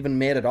games are even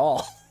made at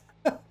all.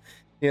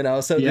 You know,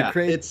 so yeah,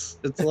 it's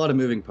a lot of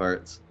moving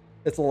parts.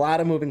 It's a lot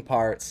of moving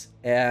parts,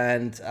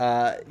 and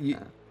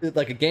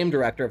like a game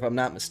director, if I'm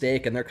not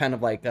mistaken, they're kind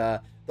of like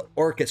the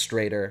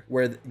orchestrator,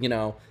 where, you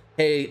know,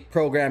 hey,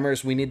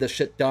 programmers, we need this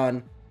shit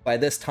done by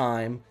this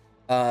time.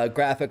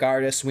 Graphic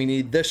artists, we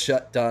need this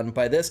shit done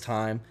by this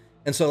time.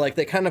 And so, like,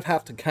 they kind of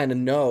have to kind of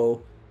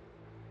know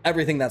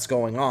everything that's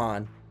going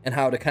on and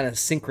how to kind of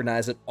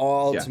synchronize it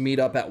all to meet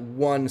up at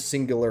one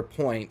singular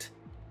point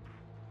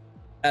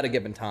at a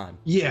given time.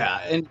 Yeah,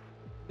 and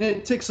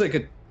it takes like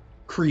a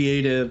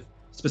creative,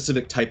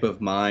 specific type of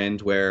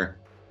mind where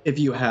if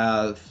you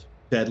have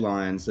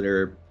deadlines that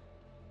are,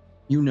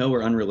 you know,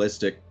 are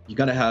unrealistic, you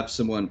got to have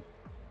someone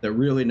that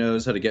really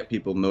knows how to get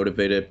people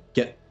motivated,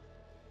 get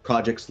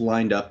projects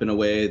lined up in a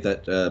way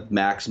that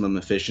maximum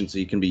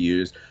efficiency can be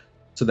used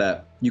so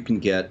that you can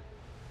get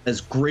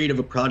as great of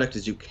a product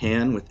as you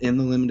can within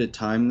the limited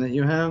time that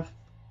you have.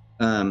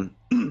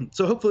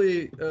 So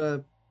hopefully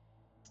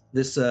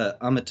this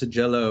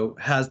Amatagello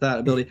has that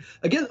ability.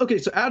 Again, okay,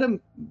 so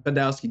Adam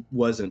Badowski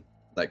wasn't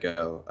let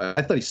go.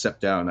 I thought he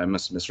stepped down. I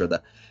must have misread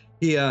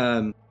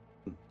that.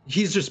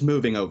 He's just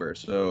moving over.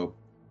 So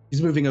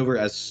he's moving over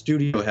as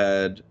studio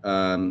head,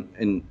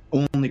 and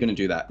only going to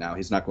do that now.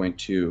 He's not going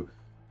to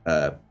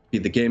be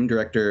the game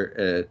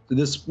director.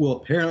 This will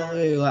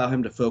apparently allow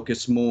him to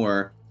focus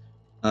more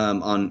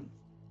on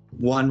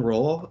one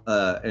role,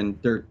 and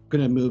they're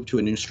going to move to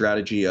a new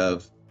strategy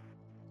of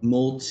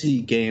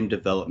multi-game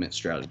development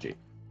strategy.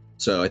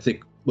 So I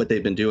think what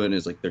they've been doing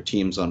is like their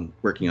teams on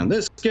working on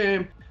this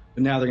game,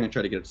 but now they're going to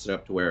try to get it set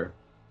up to where,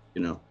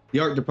 you know, the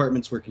art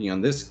department's working on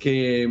this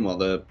game while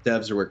the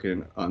devs are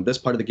working on this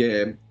part of the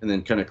game, and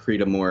then kind of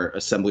create a more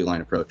assembly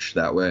line approach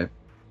that way.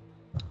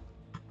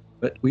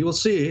 But we will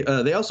see.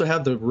 They also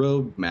have the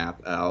roadmap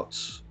out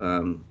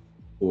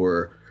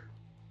for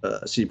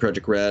CD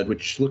Projekt Red,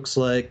 which looks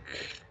like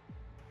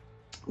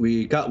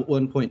we got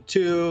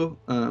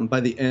 1.2 by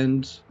the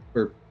end,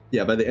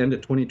 by the end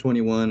of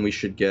 2021. We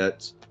should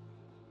get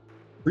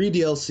free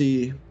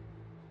DLC,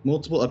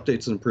 multiple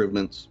updates and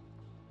improvements,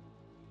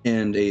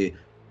 and a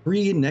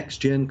free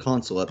next-gen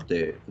console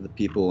update for the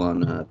people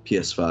on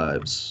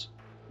PS5s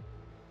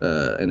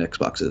and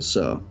Xboxes.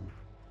 So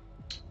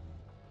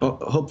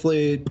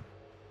hopefully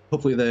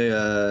they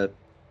that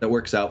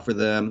works out for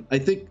them. I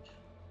think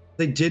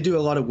they did do a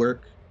lot of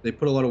work. They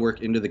put a lot of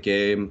work into the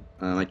game.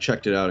 I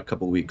checked it out a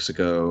couple weeks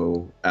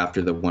ago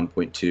after the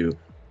 1.2,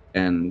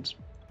 and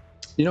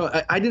you know,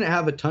 I didn't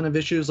have a ton of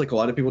issues like a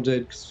lot of people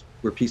did because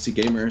we're PC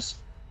gamers,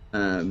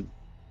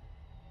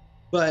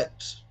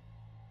 but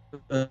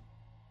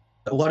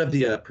a lot of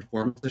the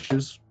performance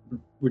issues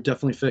were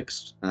definitely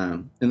fixed,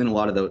 and then a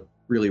lot of the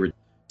really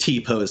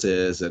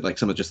T-poses and like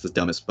some of just the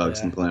dumbest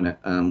bugs on the planet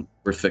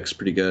were fixed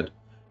pretty good.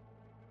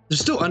 There's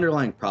still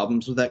underlying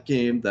problems with that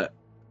game that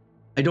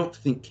I don't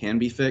think can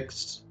be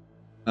fixed.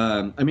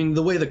 I mean,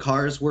 the way the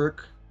cars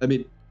work, I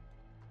mean,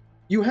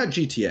 you had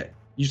GTA.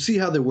 You see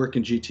how they work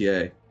in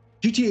GTA.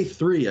 GTA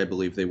 3, I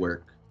believe they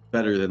work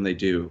better than they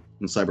do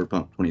in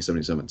Cyberpunk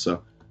 2077.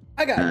 So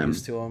I got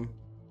used to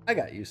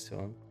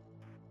them.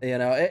 You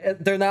know,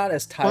 they're not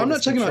as tight. Well, I'm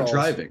not talking about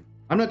driving.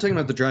 I'm not talking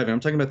about the driving. I'm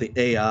talking about the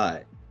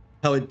AI.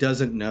 How it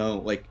doesn't know,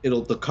 like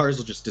the cars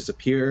will just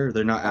disappear.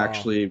 They're not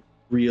actually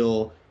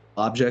real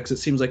objects, it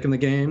seems like in the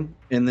game.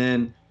 And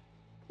then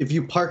if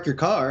you park your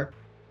car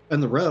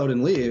on the road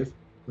and leave,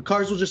 the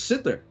cars will just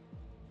sit there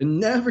and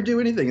never do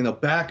anything, and they'll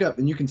back up,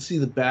 and you can see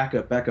the back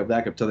up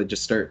till they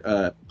just start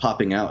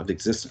popping out of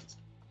existence.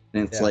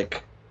 And it's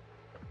like,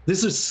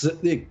 this is,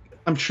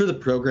 I'm sure the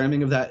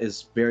programming of that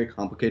is very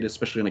complicated,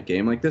 especially in a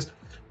game like this,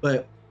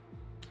 but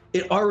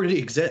it already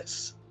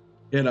exists.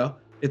 You know,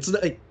 it's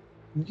like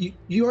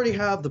you already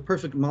have the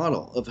perfect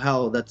model of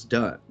how that's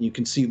done. You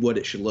can see what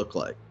it should look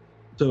like.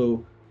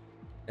 So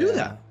do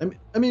Yeah. that.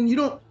 I mean, you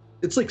don't.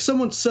 It's like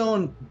someone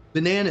selling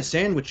banana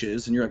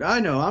sandwiches, and you're like, I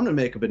know, I'm gonna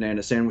make a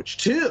banana sandwich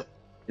too,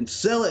 and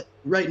sell it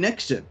right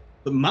next to it.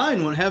 But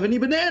mine won't have any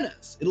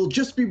bananas. It'll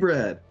just be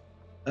bread.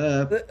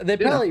 They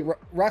probably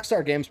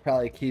Rockstar Games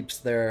probably keeps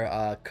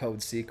their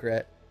code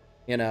secret,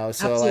 you know.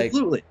 So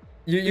absolutely. like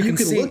you can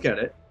see, look at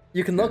it.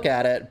 You can look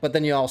at it, but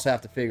then you also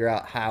have to figure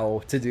out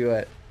how to do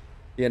it.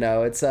 You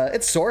know, it's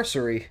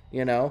sorcery.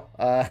 You know.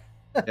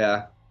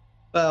 Yeah.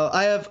 Well,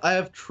 I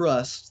have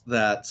trust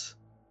that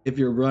if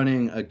you're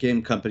running a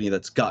game company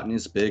that's gotten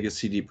as big as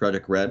CD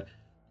Projekt Red,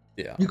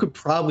 yeah, you could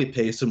probably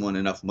pay someone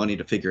enough money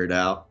to figure it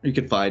out. You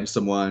could find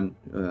someone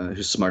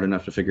who's smart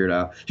enough to figure it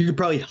out. You could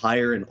probably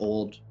hire an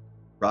old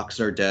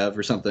Rockstar dev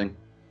or something.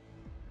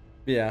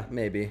 Yeah,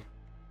 maybe.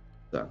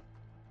 So.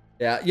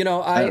 Yeah, you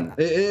know,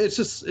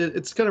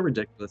 it's kind of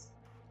ridiculous.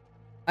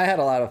 I had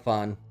a lot of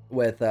fun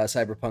with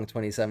Cyberpunk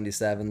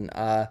 2077,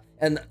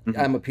 and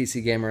I'm a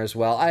PC gamer as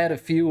well. I had a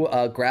few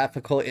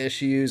graphical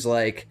issues,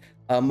 like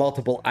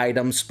multiple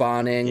items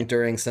spawning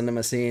during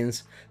cinema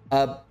scenes.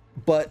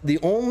 But the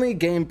only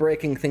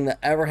game-breaking thing that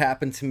ever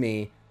happened to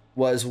me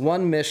was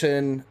one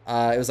mission.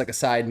 It was like a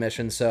side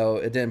mission, so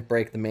it didn't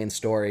break the main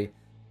story.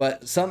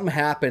 But something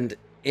happened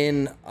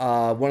in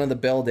one of the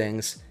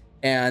buildings,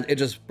 and it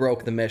just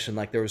broke the mission.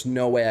 Like, there was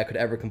no way I could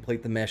ever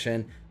complete the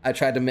mission. I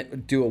tried to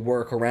do a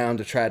workaround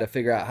to try to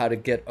figure out how to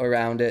get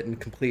around it and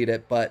complete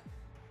it, but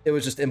it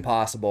was just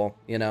impossible,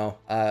 you know?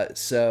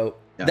 So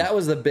that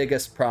was the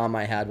biggest problem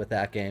I had with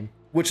that game,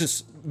 which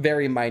is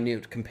very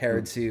minute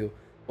compared to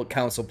what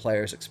console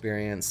players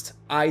experienced.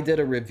 I did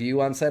a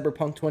review on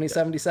Cyberpunk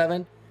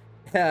 2077,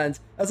 and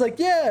I was like,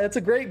 yeah, it's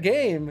a great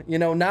game, you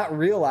know, not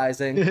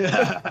realizing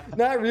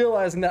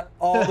that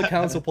all the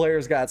console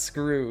players got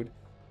screwed.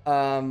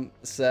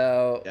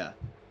 So yeah,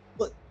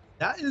 but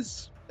that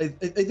is, I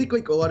think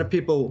like a lot of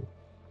people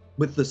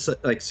with the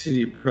like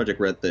CD Projekt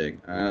Red thing,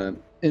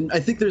 and I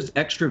think there's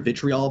extra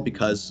vitriol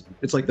because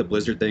it's like the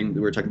Blizzard thing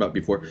we were talking about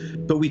before,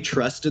 but we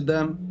trusted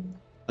them.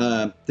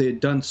 They had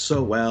done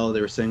so well,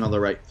 they were saying all the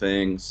right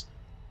things,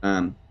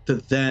 to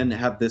then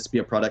have this be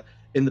a product.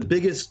 And the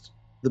biggest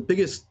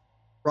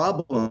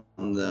problem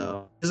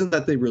though isn't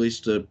that they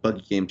released a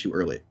buggy game too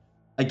early.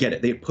 I get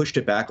it, they pushed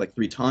it back like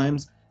 3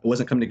 times, it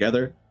wasn't coming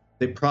together.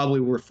 They probably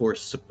were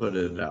forced to put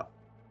it out.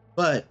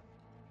 But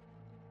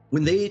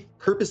when they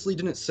purposely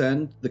didn't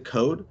send the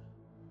code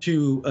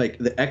to like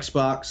the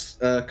Xbox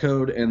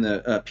code and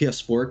the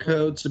PS4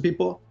 codes to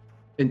people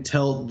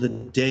until the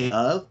day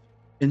of,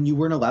 and you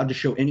weren't allowed to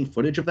show any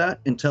footage of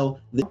that until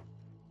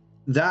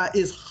that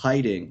is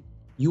hiding.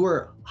 You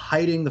are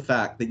hiding the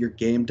fact that your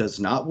game does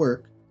not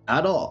work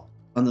at all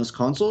on those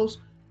consoles,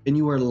 and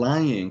you are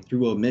lying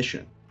through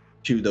omission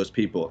to those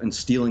people and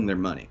stealing their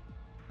money.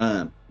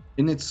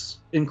 And it's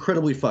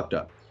incredibly fucked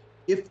up.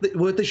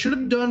 What they should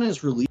have done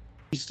is released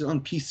it on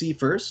PC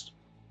first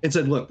and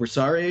said, look, we're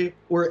sorry,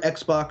 or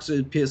Xbox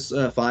and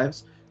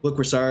PS5s. Look,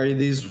 we're sorry,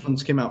 these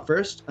ones came out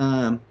first,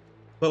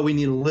 but we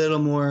need a little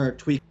more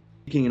tweaking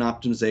and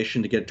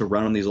optimization to get it to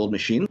run on these old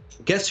machines.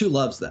 Guess who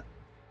loves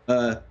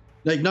that?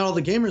 Like, not all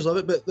the gamers love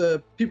it, but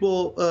the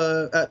people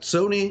at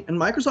Sony and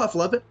Microsoft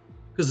love it,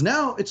 because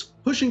now it's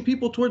pushing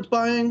people towards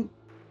buying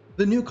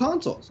the new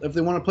consoles if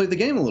they want to play the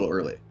game a little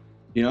early.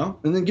 You know,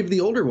 and then give the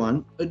older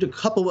one a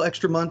couple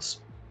extra months,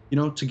 you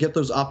know, to get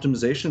those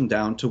optimization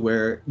down to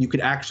where you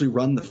could actually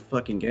run the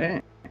fucking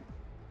game.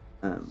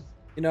 You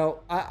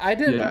know, I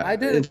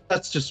didn't.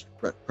 That's just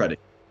credit.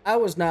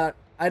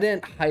 I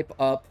didn't hype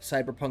up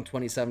Cyberpunk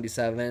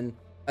 2077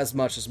 as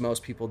much as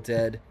most people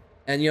did,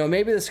 and you know,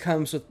 maybe this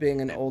comes with being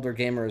an older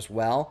gamer as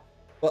well.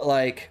 But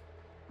like,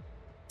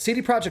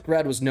 CD Projekt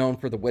Red was known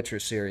for the Witcher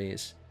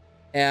series,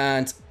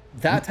 and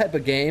that type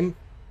of game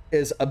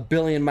is a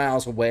billion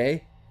miles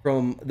away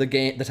from the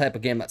type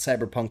of game that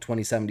Cyberpunk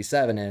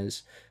 2077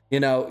 is. You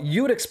know,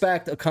 you would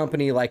expect a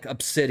company like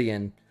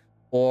Obsidian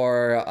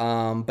or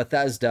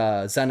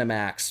Bethesda,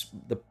 ZeniMax,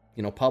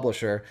 the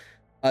publisher,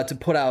 to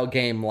put out a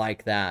game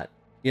like that.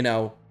 You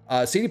know,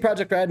 CD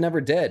Projekt Red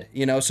never did.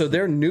 You know, so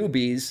they're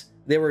newbies.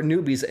 They were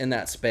newbies in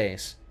that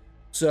space.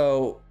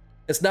 So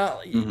it's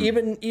not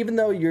even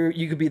though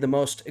you could be the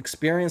most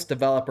experienced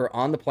developer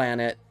on the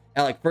planet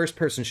at like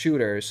first-person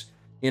shooters.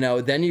 You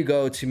know, then you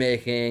go to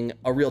making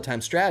a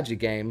real-time strategy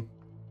game.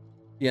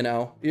 You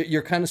know,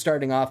 you're kind of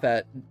starting off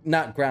at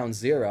not ground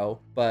zero,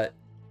 but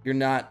you're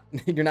not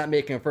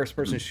making a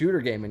first-person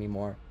shooter game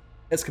anymore.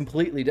 It's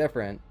completely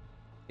different.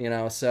 You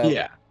know, so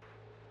yeah,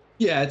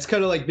 it's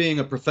kind of like being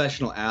a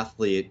professional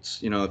athlete.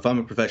 You know, if I'm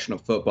a professional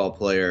football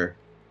player,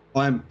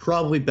 I'm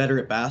probably better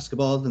at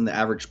basketball than the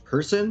average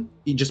person,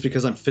 just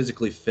because I'm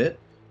physically fit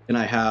and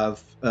I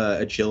have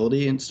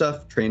agility and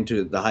stuff trained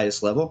to the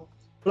highest level.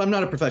 But I'm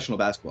not a professional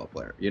basketball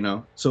player, you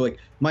know? So, like,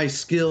 my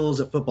skills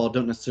at football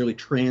don't necessarily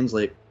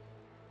translate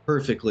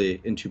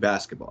perfectly into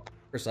basketball.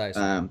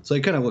 Precisely. So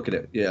I kind of look at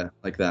it,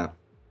 like that.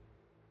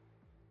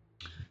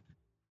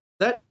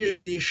 That is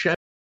the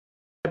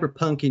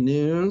Cyberpunky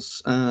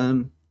news.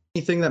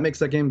 Anything that makes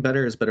that game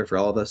better is better for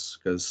all of us,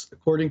 because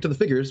according to the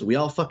figures, we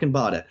all fucking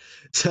bought it.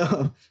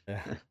 So,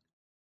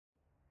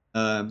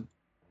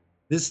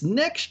 This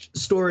next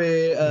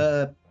story,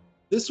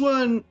 this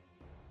one's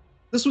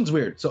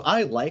weird. So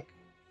I like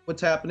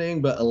what's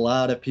happening, but a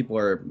lot of people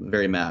are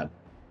very mad.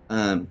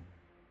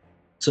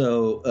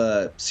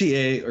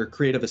 CA, or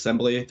Creative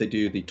Assembly, they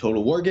do the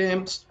Total War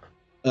games,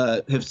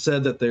 have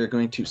said that they're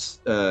going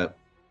to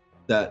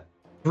that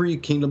Three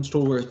Kingdoms,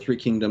 Total War Three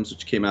Kingdoms,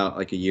 which came out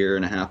like a year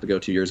and a half ago,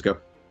 2 years ago,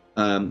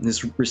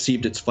 has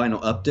received its final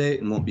update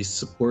and won't be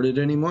supported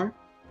anymore.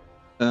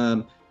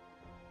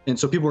 And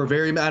so people were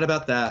very mad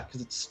about that because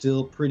it's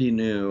still pretty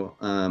new.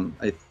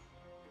 I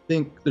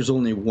think there's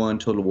only one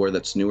Total War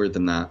that's newer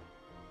than that.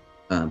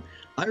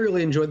 I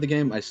really enjoyed the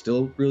game. I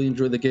still really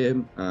enjoy the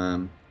game.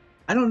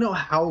 I don't know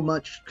how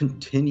much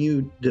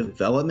continued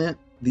development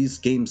these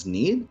games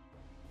need,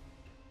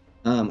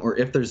 or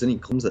if there's any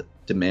problems that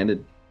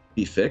demanded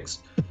be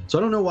fixed. So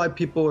I don't know why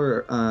people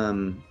are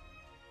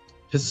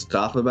pissed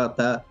off about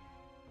that.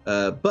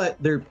 But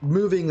they're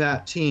moving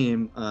that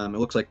team. It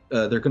looks like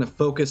they're going to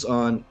focus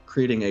on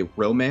creating a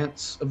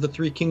Romance of the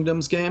Three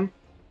Kingdoms game,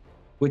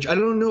 which I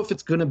don't know if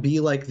it's going to be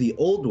like the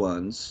old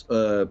ones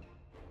that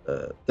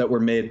were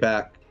made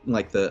back in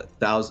like the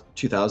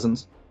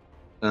 2000s.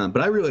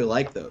 But I really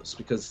like those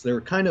because they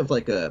were kind of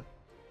like a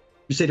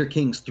Crusader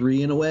Kings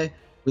 3 in a way,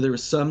 where there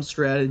was some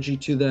strategy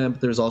to them,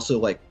 but there's also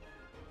like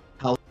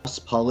house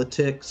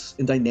politics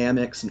and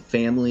dynamics and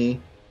family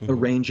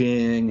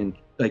arranging and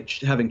like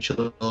having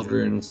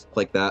children and stuff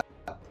like that.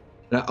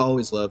 And I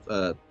always love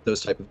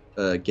those type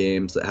of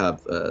games that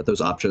have those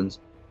options.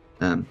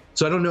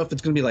 So I don't know if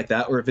it's going to be like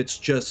that or if it's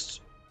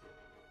just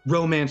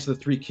Romance of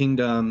the Three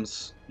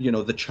Kingdoms,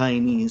 the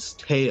Chinese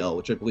tale,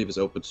 which I believe is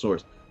open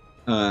source.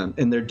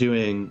 And they're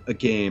doing a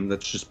game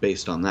that's just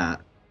based on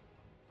that.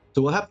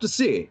 So we'll have to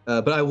see.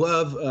 But I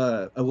love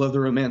the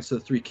Romance of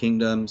the Three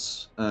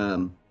Kingdoms,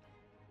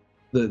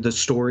 the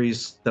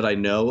stories that I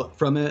know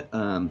from it.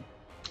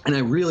 And I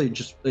really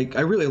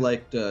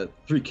liked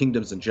Three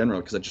Kingdoms in general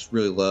because I just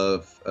really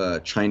love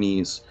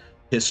Chinese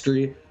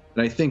history.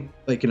 And I think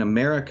like in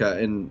America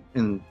and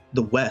in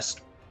the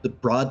West,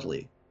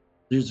 broadly,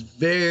 there's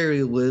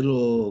very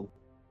little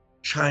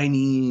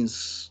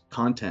Chinese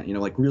content,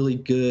 like really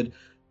good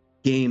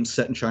games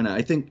set in China.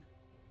 I think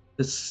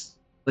this,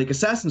 like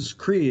Assassin's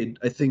Creed,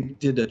 I think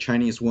did a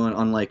Chinese one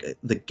on like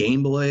the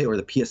Game Boy or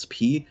the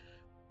PSP.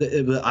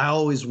 But I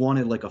always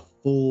wanted like a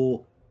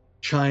full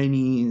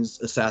Chinese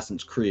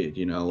Assassin's Creed,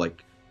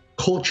 like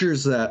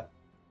cultures that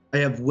I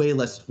have way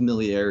less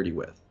familiarity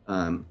with.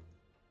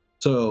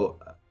 So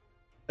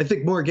I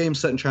think more games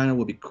set in China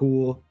will be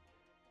cool.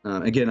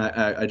 Again,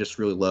 I just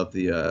really love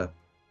the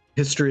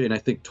history, and I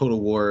think Total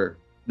War,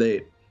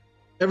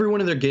 every one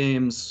of their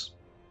games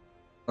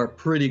are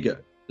pretty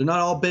good. They're not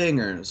all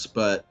bangers,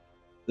 but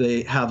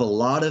they have a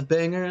lot of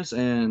bangers,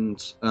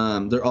 and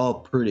they're all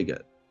pretty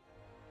good.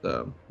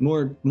 So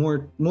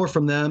more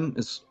from them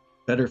is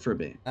better for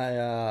me.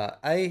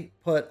 I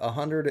put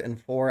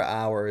 104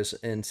 hours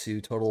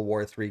into Total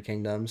War Three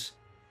Kingdoms,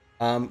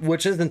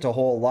 which isn't a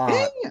whole lot.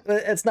 Yeah.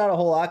 It's not a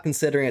whole lot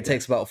considering it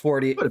takes about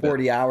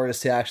 40 hours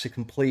to actually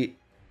complete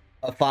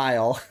a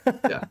file.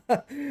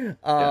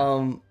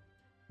 Yeah.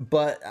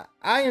 But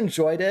I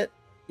enjoyed it.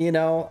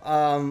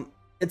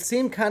 It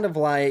seemed kind of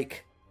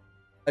like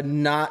a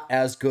not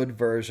as good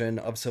version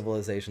of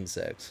Civilization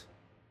 6.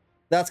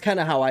 That's kind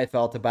of how I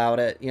felt about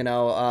it.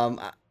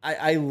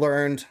 I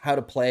learned how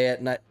to play it,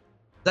 and Is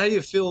that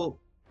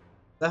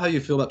how you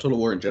feel about Total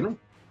War in general?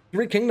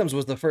 Three Kingdoms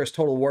was the first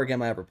Total War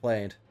game I ever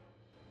played.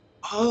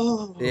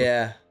 Oh.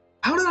 Yeah.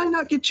 How did I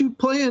not get you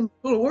playing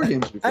Total War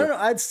games before? I don't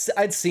know.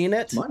 I'd seen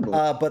it,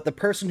 but the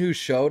person who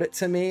showed it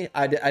to me,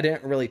 I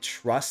didn't really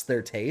trust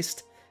their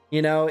taste.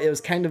 It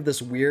was kind of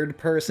this weird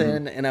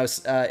person, and I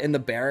was in the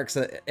barracks,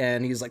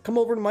 and he's like, "Come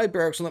over to my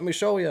barracks and let me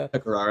show you."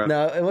 Pecoraro.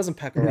 No, it wasn't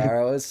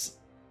Pecoraro. It was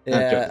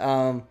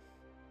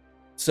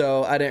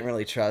so I didn't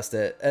really trust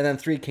it. And then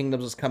Three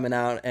Kingdoms was coming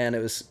out, and it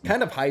was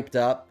kind of hyped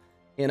up,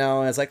 and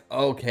it's like,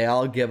 okay,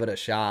 I'll give it a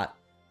shot.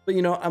 But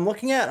I'm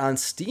looking at it on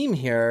Steam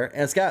here,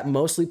 and it's got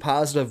mostly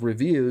positive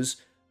reviews,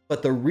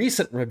 but the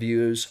recent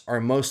reviews are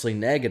mostly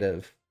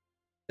negative.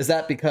 Is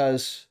that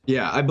because?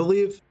 Yeah, I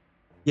believe.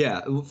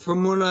 Yeah,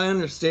 from what I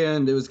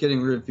understand, it was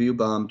getting review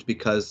bombed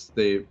because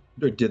they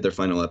did their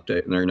final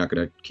update, and they're not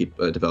going to keep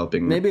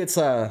developing. Maybe it's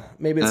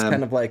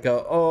kind of like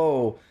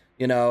no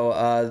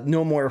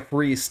more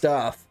free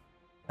stuff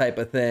type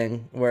of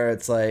thing, where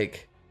it's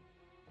like.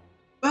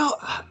 Well,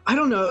 I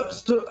don't know.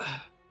 So,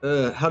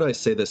 how do I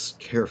say this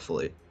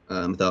carefully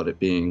without it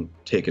being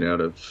taken out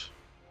of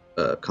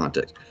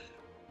context?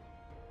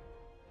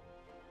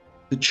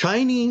 The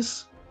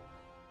Chinese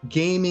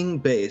gaming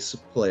base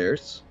of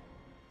players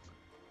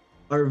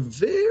are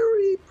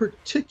very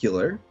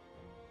particular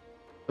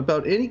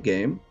about any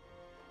game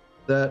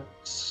that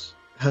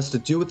has to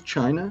do with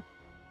China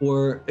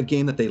or a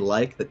game that they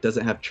like that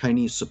doesn't have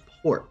Chinese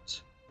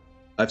support.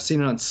 I've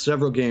seen it on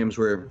several games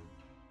where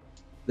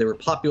they were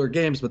popular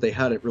games, but they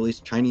hadn't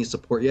released Chinese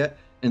support yet,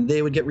 and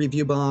they would get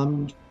review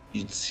bombed.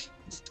 You'd see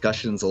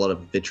discussions, a lot of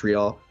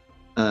vitriol.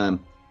 And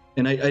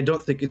I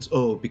don't think it's,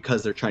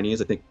 because they're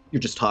Chinese. I think you're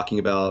just talking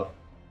about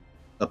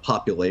a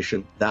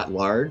population that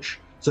large,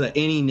 so that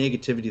any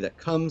negativity that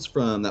comes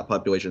from that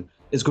population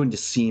is going to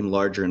seem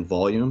larger in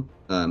volume,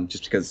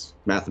 just because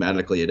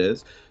mathematically it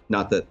is.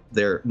 Not that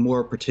they're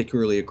more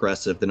particularly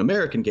aggressive than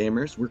American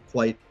gamers. We're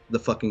quite the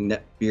fucking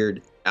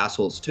neckbeard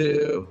assholes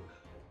too.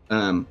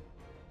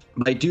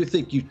 I do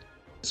think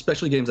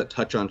especially games that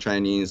touch on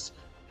Chinese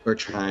or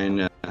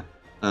China,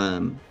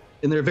 and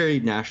they're very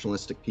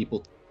nationalistic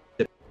people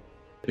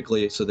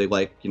typically, so they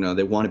like,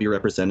 they want to be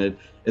represented.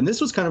 And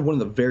this was kind of one of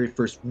the very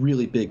first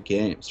really big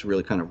games to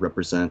really kind of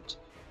represent,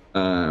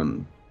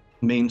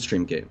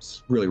 mainstream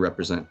games, really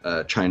represent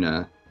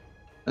China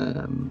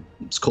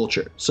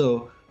culture.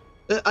 So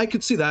I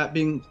could see that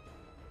being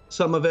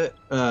some of it.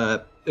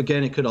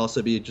 Again, it could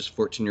also be just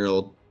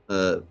 14-year-old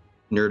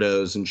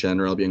nerdos in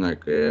general being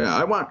like, yeah,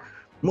 I want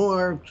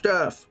more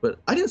stuff. But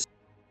I didn't.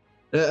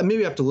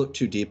 Maybe I have to look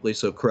too deeply,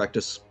 so correct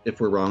us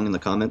if we're wrong in the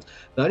comments.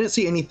 But I didn't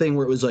see anything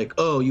where it was like,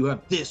 oh, you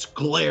have this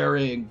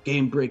glaring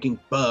game-breaking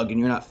bug and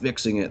you're not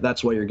fixing it.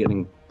 That's why you're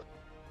getting,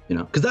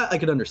 because that I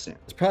could understand.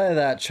 It's probably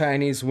that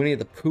Chinese Winnie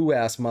the Pooh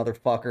ass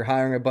motherfucker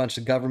hiring a bunch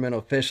of government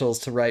officials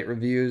to write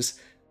reviews.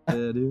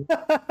 Yeah, dude.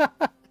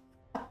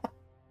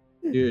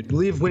 Dude,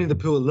 leave Winnie the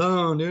Pooh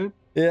alone, dude.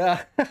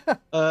 Yeah.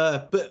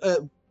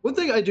 But one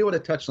thing I do want to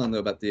touch on, though,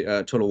 about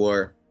the Total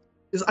War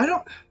is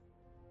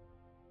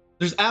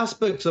there's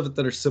aspects of it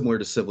that are similar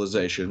to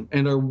Civilization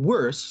and are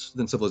worse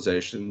than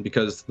Civilization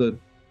because the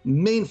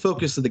main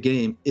focus of the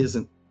game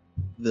isn't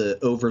the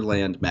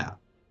overland map,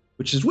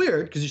 which is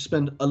weird because you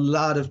spend a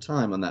lot of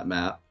time on that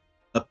map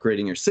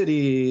upgrading your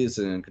cities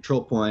and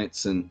control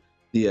points and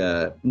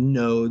the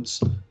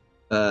nodes.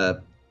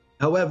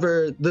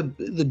 However,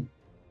 the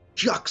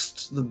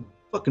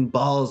fucking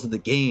balls of the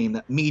game,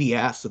 that meaty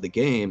ass of the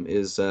game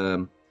is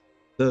the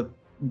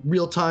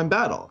real-time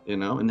battle,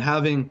 and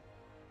having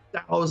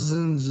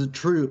thousands of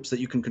troops that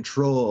you can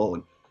control.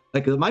 And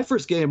like my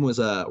first game was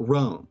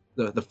Rome,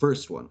 the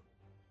first one,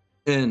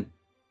 and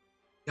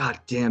god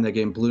damn, that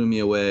game blew me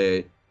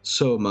away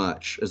so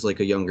much as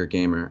like a younger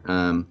gamer.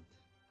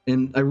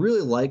 And I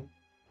really like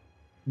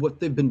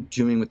what they've been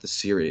doing with the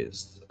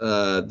series.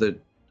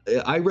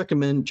 I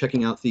recommend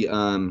checking out the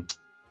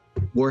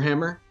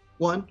Warhammer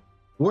one.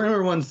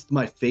 Warhammer 1's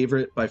my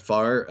favorite by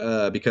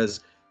far,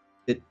 because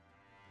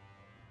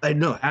I don't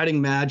know,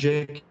 adding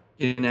magic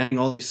and adding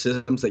all these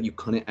systems that you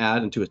couldn't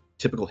add into a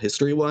typical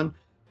history one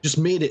just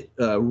made it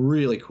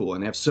really cool.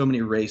 And they have so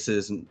many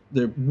races and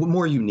they're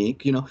more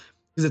unique, because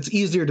it's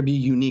easier to be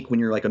unique when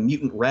you're like a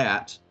mutant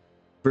rat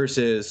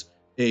versus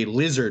a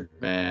lizard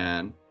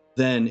man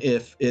than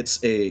if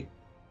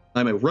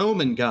I'm a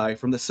Roman guy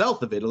from the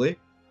south of Italy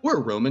or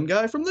a Roman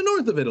guy from the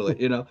north of Italy,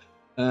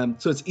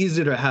 So it's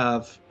easier to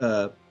have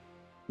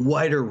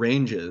wider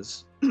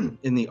ranges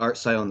in the art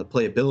style and the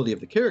playability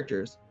of the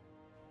characters.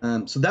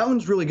 So that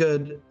one's really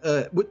good.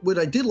 What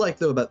I did like,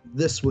 though, about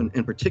this one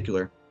in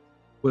particular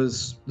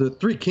was the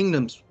Three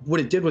Kingdoms. What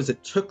it did was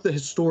it took the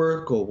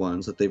historical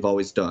ones that they've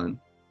always done,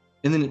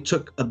 and then it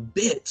took a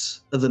bit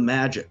of the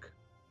magic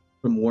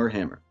from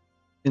Warhammer.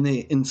 And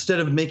they, instead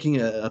of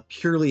making a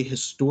purely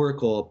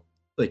historical,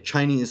 like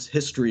Chinese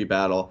history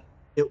battle,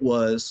 it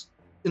was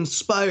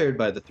inspired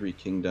by the Three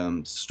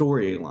Kingdoms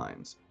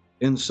storylines.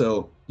 And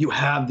so you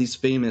have these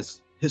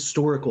famous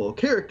historical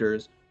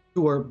characters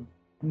who are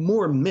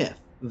more myth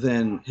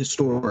than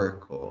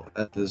historical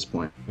at this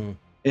point.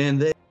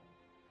 And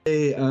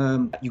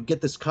you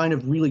get this kind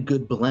of really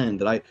good blend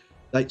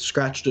that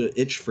scratched an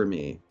itch for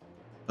me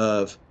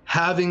of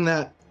having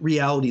that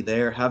reality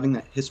there, having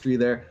that history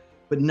there,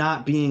 but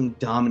not being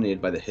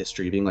dominated by the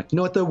history, being like, you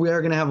know what, though, we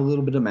are going to have a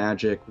little bit of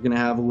magic, we're going to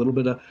have a little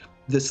bit of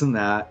this and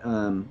that.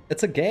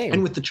 It's a game.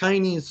 And with the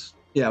Chinese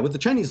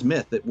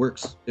myth, it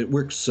works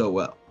so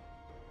well.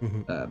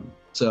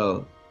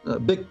 So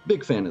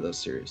big fan of those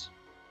series.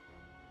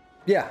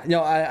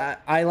 Yeah,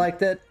 I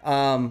liked it.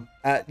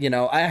 I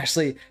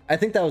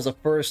think that was the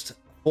first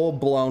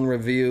full-blown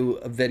review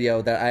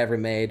video that I ever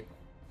made.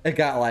 It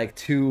got like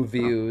 2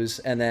 views,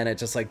 and then it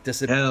just like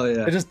disappeared. Hell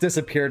yeah. It just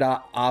disappeared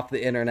off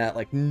the internet.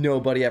 Like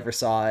nobody ever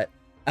saw it.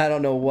 I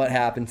don't know what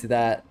happened to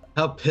that.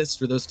 How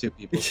pissed were those 2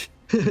 people?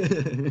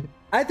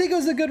 I think it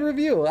was a good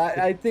review.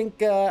 I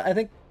think yeah.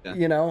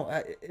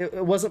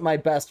 It wasn't my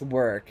best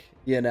work.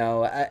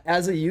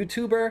 As a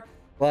YouTuber,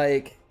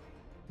 like,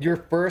 your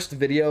first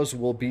videos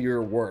will be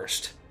your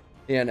worst,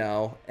 and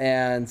I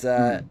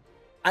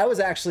was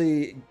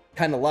actually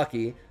kind of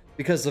lucky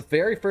because the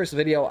very first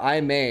video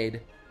I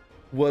made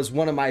was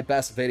one of my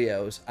best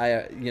videos.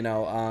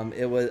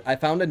 I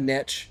found a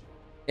niche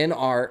in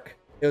ARK.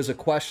 It was a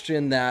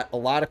question that a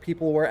lot of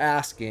people were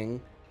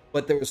asking,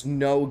 but there was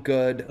no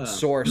good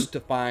source to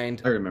find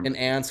an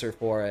answer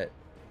for it.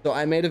 So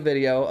I made a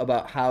video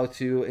about how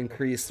to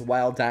increase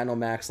Wild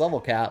Dynamax level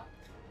cap,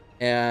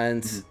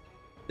 and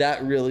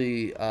that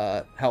really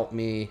helped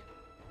me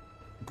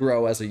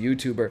grow as a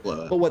YouTuber.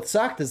 But what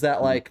sucked is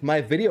that like my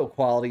video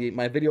quality,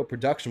 my video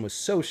production was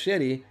so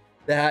shitty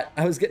that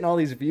I was getting all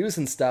these views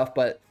and stuff,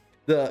 but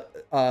the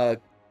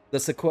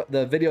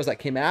videos that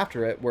came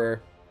after it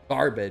were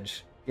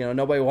garbage.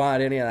 Nobody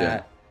wanted any of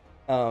that.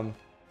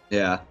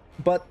 Yeah.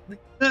 But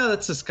Yeah,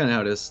 that's just kind of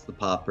how it is. The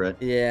pop, right?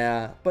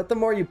 yeah, but the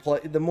more you play,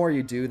 the more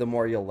you do, the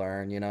more you'll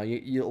learn. You know,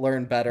 you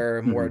learn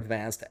better, more Hmm.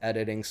 advanced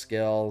editing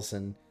skills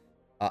and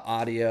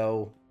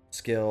audio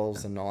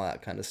skills and all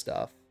that kind of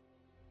stuff.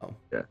 Oh,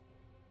 Yeah.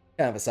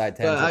 kind of a side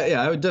But tangent.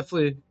 I would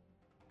definitely.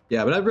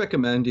 Yeah, but I'd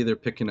recommend either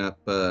picking up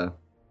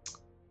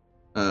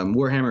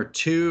Warhammer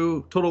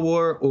 2 Total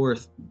War or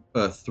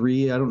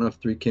 3. I don't know if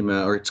 3 came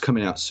out or it's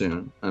coming out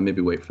soon.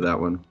 Maybe wait for that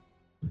one.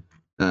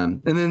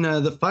 And then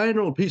the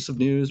final piece of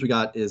news we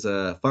got is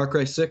Far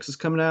Cry 6 is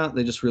coming out.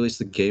 They just released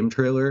the game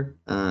trailer.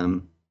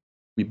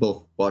 We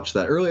both watched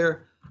that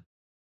earlier.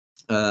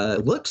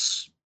 It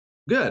looks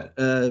good.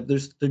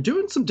 They're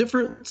doing some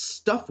different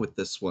stuff with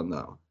this one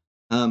though.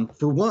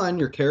 For one,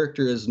 your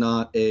character is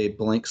not a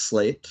blank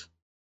slate.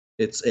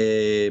 It's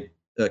a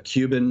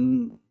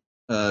Cuban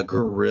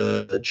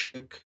guerrilla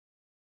chick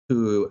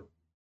who,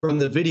 from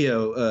the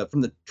video,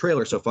 from the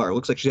trailer so far, it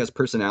looks like she has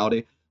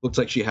personality. Looks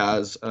like she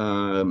has,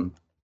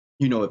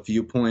 a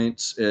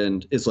viewpoint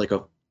and is like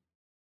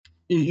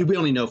we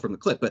only know from the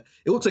clip, but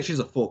it looks like she's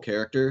a full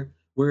character.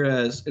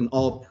 Whereas in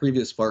all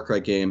previous Far Cry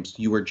games,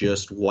 you were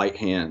just white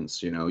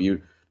hands.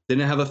 You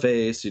didn't have a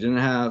face, you didn't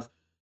have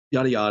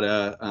yada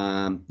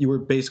yada. You were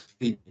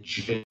basically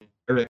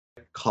generic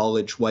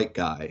college white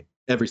guy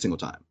every single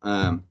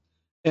time.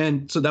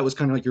 And so that was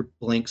kind of like your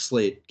blank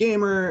slate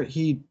gamer.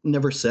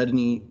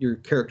 Your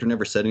character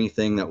never said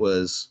anything that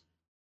was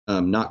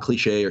not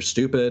cliche or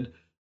stupid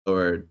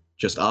or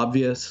just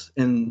obvious.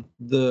 And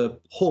the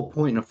whole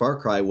point of Far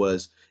Cry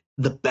was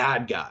the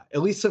bad guy.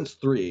 At least since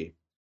 3,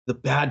 the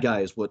bad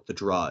guy is what the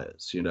draw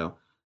is.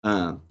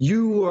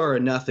 You are a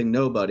nothing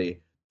nobody,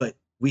 but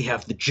we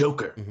have the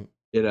Joker. Mhm.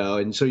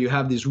 And so you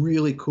have these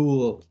really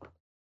cool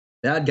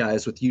bad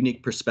guys with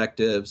unique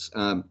perspectives.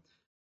 A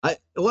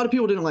lot of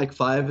people didn't like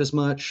 5 as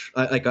much.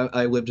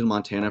 I lived in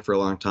Montana for a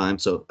long time,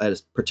 so I had a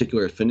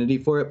particular affinity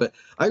for it. But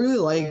I really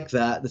like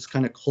that this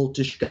kind of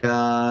cultish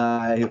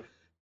guy who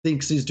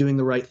thinks he's doing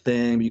the right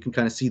thing, but you can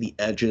kind of see the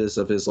edges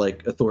of his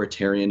like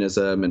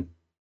authoritarianism and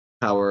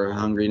power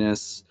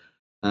hungriness.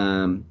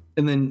 And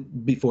then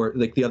before,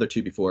 like the other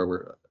two before,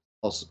 were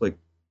also like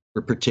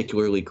were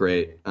particularly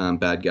great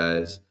bad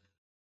guys.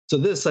 So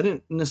this, I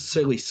didn't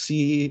necessarily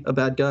see a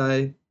bad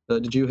guy.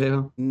 Did you,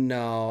 Heo?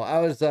 No, I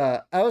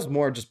was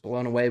more just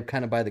blown away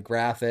kind of by the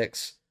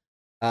graphics.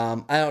 I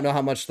don't know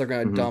how much they're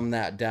gonna Mm-hmm. dumb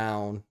that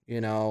down.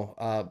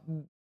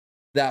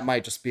 That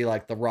might just be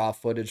like the raw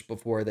footage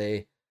before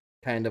they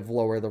kind of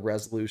lower the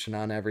resolution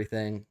on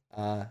everything.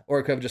 Or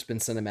it could have just been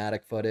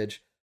cinematic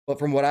footage. But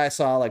from what I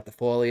saw, like the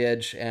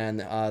foliage and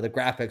the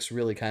graphics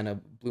really kind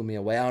of blew me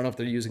away. I don't know if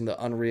they're using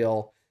the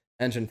Unreal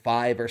Engine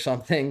 5 or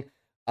something,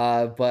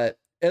 but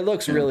it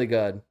looks Yeah. really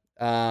good.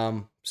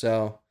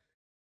 So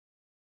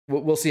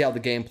we'll see how the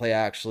gameplay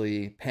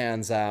actually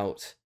pans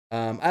out.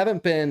 I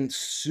haven't been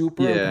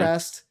super Yeah.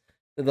 impressed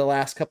with the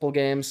last couple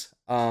games.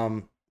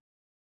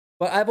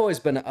 But I've always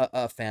been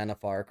a fan of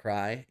Far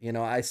Cry.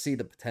 I see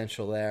the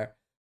potential there.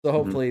 So Mm-hmm.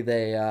 hopefully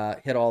they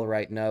hit all the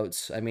right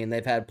notes. I mean,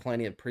 they've had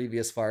plenty of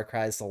previous Far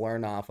Cries to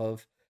learn off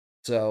of.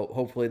 So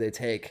hopefully they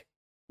take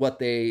what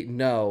they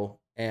know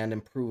and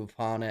improve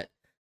upon it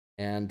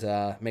and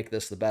make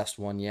this the best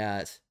one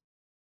yet.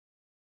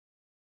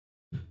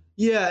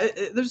 Yeah,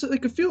 there's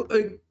like a few.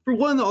 For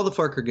one, all the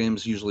Far Cry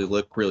games usually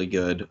look really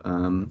good.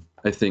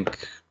 I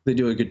think they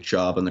do a good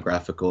job on the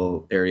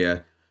graphical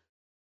area.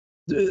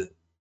 Uh,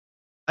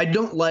 I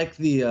don't like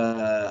the.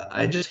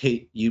 I just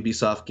hate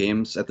Ubisoft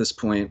games at this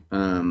point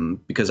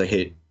because I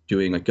hate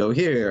doing like go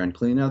here and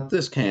clean out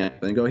this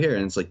camp and go here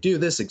and it's like do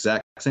this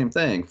exact same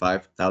thing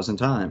 5,000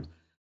 times.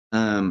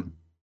 Um,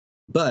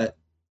 but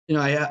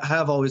I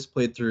have always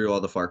played through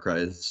all the Far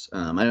Cries.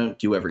 I don't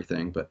do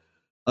everything, but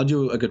I'll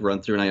do a good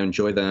run through and I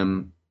enjoy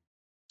them.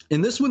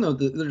 In this one though,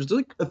 there's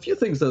like a few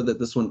things though that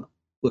this one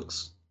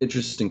looks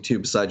interesting too,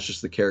 besides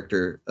just the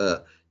character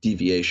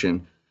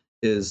deviation.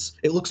 Is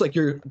it looks like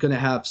you're gonna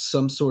have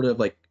some sort of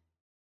like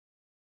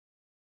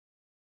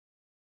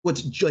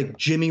what's like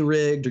Jimmy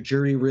rigged or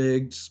jury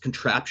rigged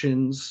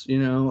contraptions,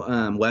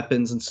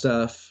 weapons and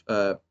stuff.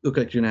 Look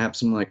like you're gonna have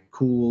some like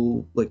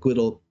cool like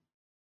little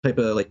type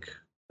of like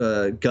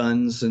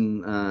guns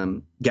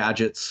and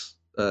gadgets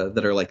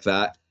that are like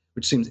that,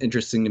 which seems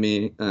interesting to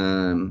me.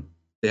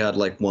 They had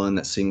like one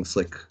that sings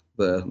like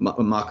the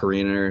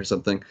Macarena or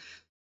something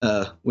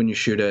when you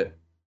shoot it.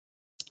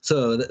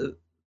 So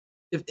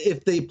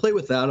if they play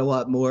with that a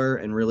lot more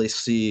and really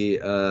see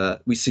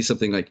we see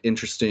something like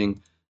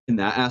interesting in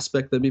that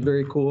aspect, that'd be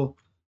very cool.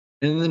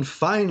 And then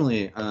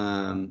finally,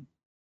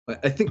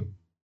 I think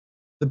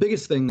the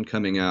biggest thing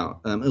coming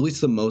out, at least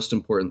the most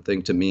important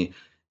thing to me,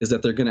 is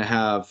that they're going to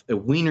have a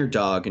wiener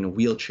dog in a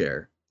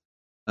wheelchair,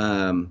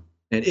 and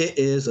it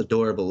is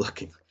adorable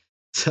looking.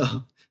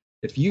 So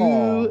if you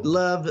Oh,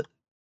 love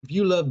if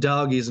you love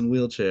doggies and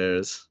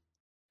wheelchairs,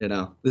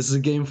 this is a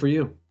game for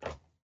you.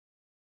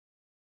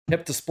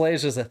 hip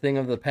dysplasia is a thing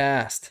of the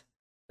past.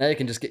 Now you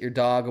can just get your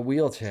dog a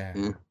wheelchair.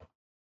 Yeah,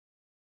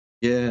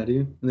 yeah,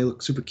 dude, and they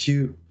look super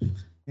cute.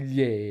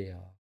 Yeah.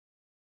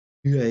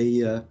 Yeah,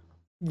 yeah.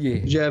 Yeah.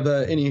 Did you have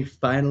any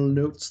final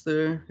notes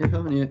there?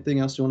 Anything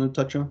else you want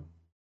to touch on?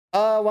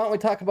 Why don't we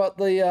talk about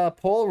the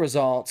poll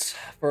results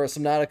for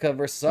Subnautica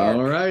versus Ark?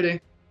 Alrighty.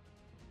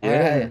 All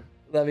right,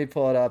 let me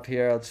pull it up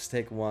here. I'll just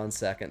take 1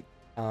 second.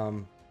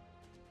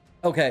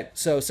 Okay,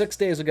 so 6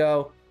 days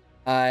ago,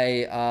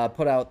 I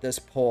put out this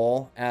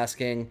poll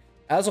asking,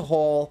 as a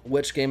whole,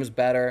 which game is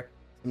better,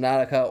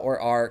 Subnautica or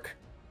Ark?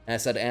 And I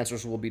said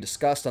answers will be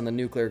discussed on the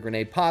Nuclear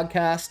Grenade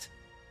podcast.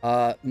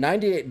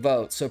 98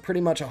 votes, so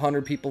pretty much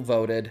 100 people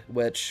voted,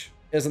 which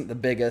isn't the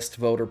biggest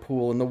voter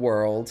pool in the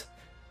world.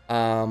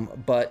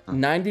 But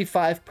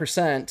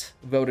 95%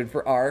 voted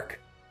for Ark,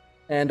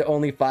 and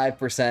only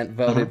 5%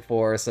 voted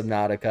for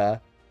Subnautica.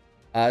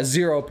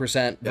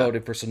 0%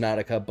 voted for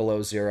Subnautica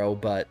below 0,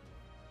 but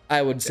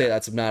I would say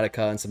that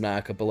Subnautica and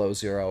Subnautica below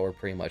 0 are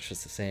pretty much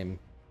just the same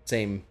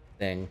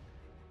thing.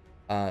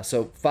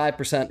 So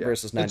 5%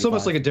 versus 95. It's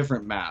almost like a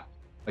different map,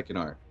 like in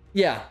Ark.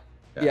 Yeah,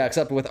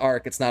 except with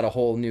Ark, it's not a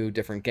whole new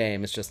different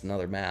game. It's just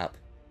another map.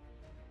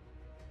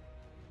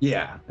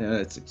 Yeah,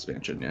 it's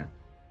expansion, yeah.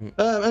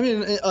 I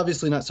mean,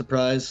 obviously not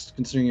surprised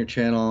considering your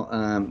channel,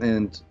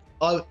 and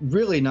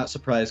really not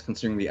surprised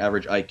considering the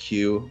average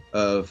IQ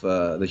of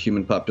the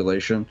human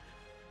population.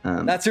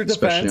 That's your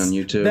especially defense. on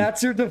YouTube.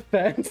 That's your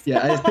defense.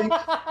 Yeah,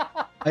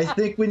 I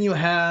think when you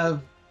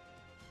have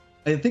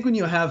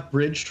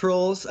bridge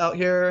trolls out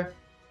here,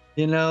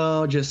 you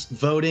know, just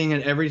voting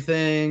and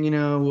everything, you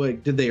know,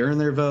 like did they earn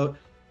their vote?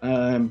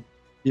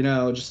 You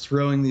know, just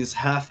throwing these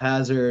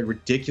haphazard,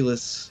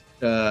 ridiculous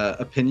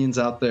opinions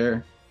out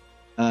there.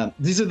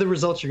 These are the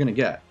results you're going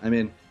to get. I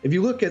mean, if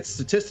you look at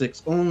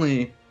statistics,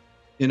 only,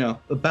 you know,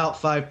 about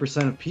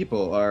 5% of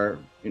people are,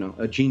 you know,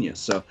 a genius.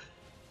 So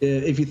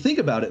if you think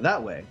about it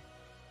that way,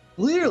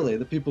 clearly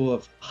the people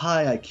of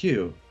high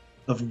IQ,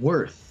 of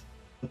worth,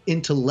 of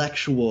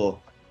intellectual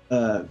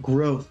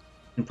growth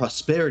and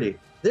prosperity,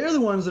 they're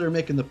the ones that are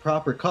making the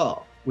proper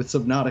call with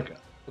Subnautica.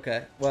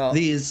 Okay, well,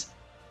 These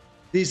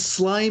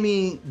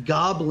slimy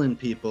goblin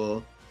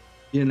people,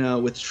 you know,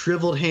 with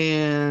shriveled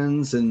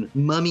hands and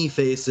mummy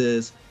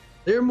faces,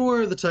 they're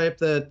more the type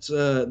that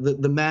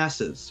the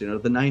masses, you know,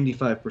 the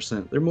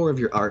 95%, they're more of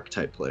your Ark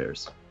type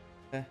players.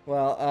 okay,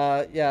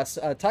 well, yes.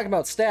 Talking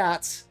about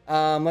stats,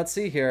 let's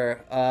see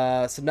here.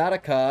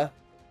 Subnautica.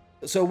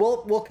 So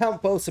we'll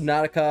count both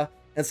Subnautica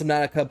and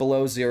Subnautica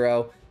below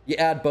 0. You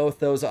add both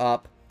those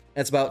up,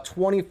 it's about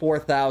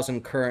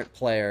 24,000 current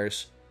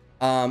players.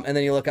 And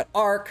then you look at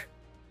Ark,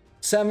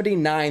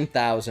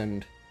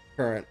 79,000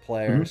 current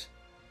players.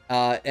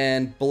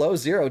 And below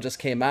 0 just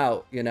came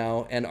out, you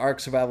know, and Ark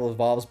Survival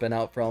Evolved's been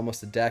out for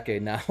almost a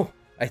decade now,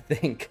 I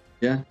think.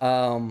 Yeah.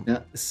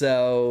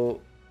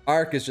 So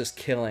Ark is just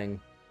killing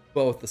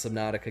both the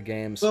Subnautica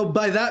games. Well,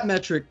 by that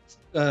metric,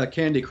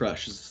 Candy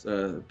Crush is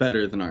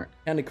better than Ark.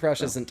 Candy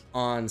Crush isn't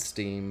on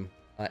Steam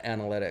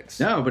analytics.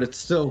 No, but it's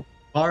still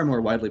far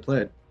more widely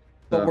played.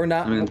 But we're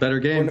not. I mean, better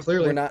game,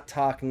 clearly. We're not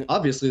talking.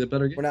 Obviously, the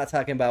better game. We're not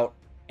talking about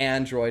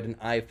Android and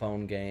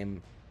iPhone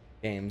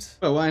games.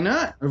 Well, why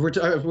not?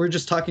 If we're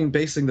just talking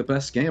basing the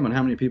best game on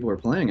how many people are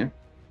playing it.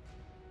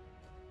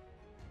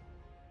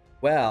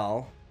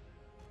 Well,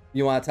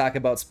 you want to talk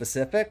about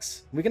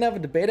specifics? We can have a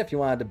debate if you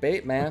want to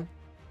debate, man.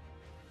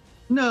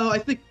 No, I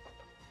think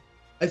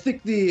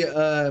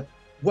the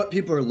what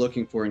people are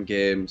looking for in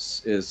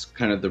games is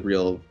kind of the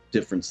real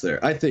difference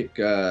there. I think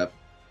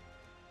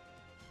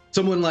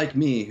someone like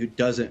me who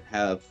doesn't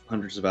have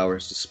hundreds of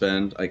hours to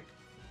spend,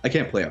 I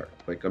can't play Ark.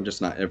 Like, I'm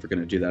just not ever going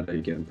to do that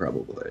again,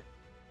 probably.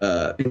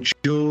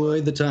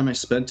 Enjoyed the time I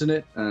spent in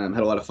it. Had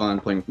a lot of fun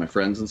playing with my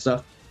friends and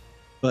stuff.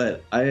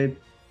 But the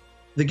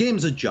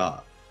game's a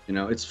job, you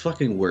know, it's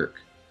fucking work.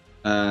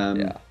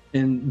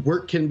 And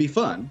work can be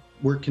fun.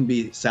 Work can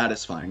be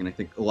satisfying. And I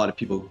think a lot of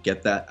people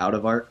get that out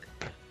of Ark.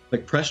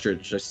 Like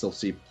Prestridge, I still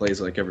see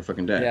plays like every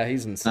fucking day. Yeah,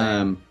 he's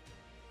insane.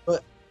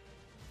 But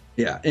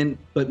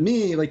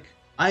me, like,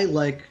 I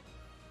like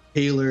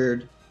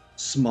tailored,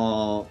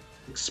 small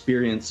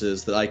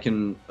experiences that I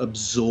can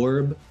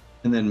absorb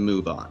and then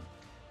move on.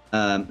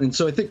 And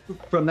so I think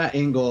from that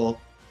angle,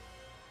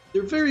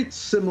 they're very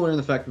similar in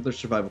the fact that they're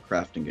survival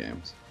crafting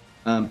games.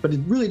 But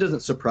it really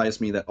doesn't surprise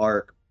me that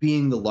Ark,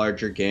 being the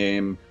larger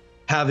game,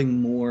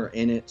 having more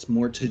in it,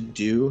 more to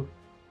do,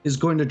 is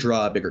going to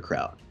draw a bigger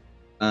crowd.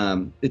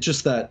 It's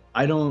just that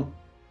I don't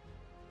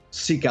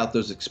seek out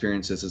those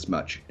experiences as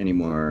much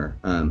anymore,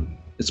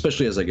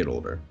 especially as I get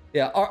older.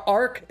 Yeah,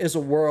 Ark is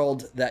a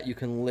world that you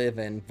can live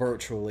in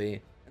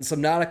virtually, and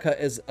Subnautica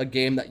is a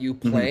game that you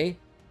play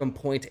from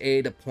point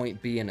A to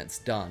point B and it's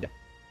done. Yeah.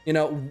 You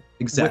know,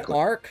 exactly. With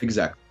Ark,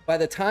 exactly. By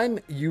the time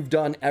you've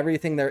done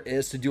everything there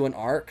is to do an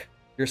Ark,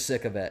 you're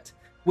sick of it,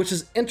 which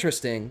is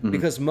interesting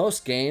because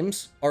most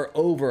games are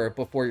over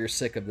before you're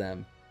sick of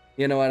them.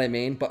 You know what I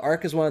mean? But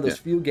Ark is one of those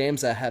few games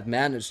that have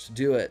managed to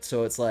do it.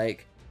 So it's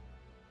like,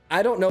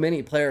 I don't know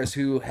many players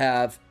who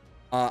have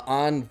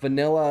on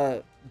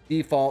vanilla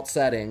default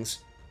settings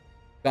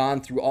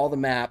gone through all the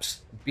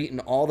maps, beaten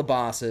all the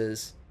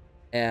bosses,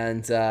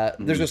 and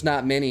there's just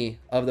not many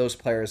of those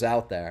players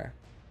out there.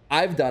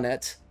 I've done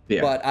it,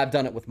 but I've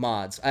done it with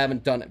mods. I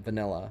haven't done it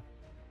vanilla.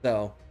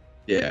 So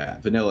Yeah,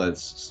 vanilla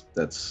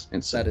that's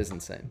insane. that is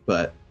insane.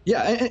 But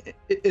yeah,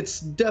 it's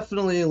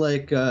definitely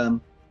like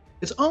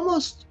it's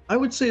almost, I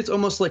would say it's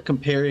almost like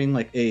comparing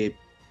like a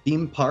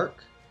theme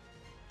park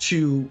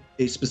to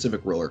a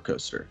specific roller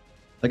coaster.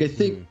 Like I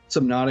think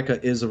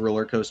Subnautica is a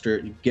roller coaster.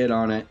 You get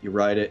on it, you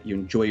ride it, you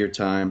enjoy your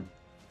time.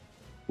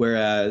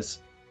 Whereas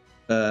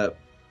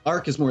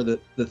Ark is more the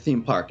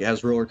theme park. It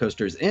has roller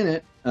coasters in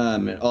it.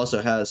 It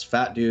also has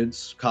fat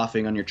dudes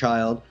coughing on your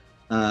child,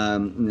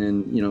 and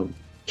then, you know,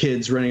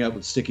 kids running up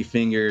with sticky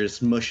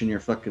fingers, mushing your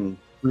fucking,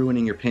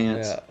 ruining your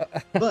pants.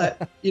 Yeah.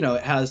 But, you know,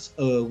 it has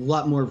a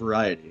lot more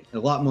variety, a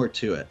lot more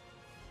to it.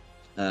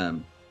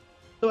 So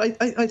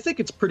I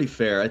think it's pretty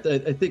fair. I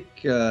think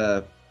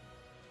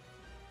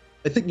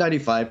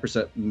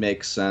 95%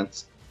 makes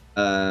sense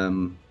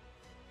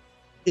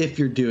if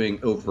you're doing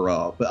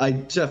overall. But I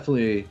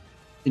definitely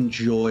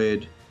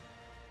enjoyed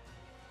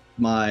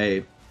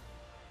my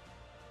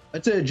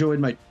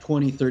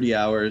 20-30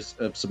 hours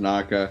of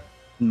Subnautica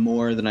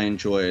more than I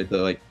enjoyed the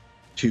like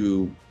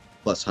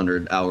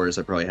 200+ hours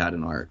I probably had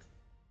in Ark.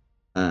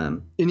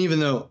 And even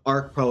though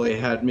Ark probably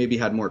had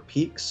more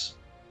peaks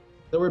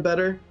that were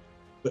better,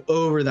 but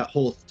over that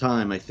whole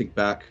time I think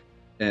back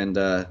and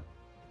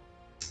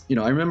you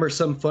know, I remember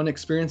some fun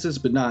experiences,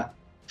 but not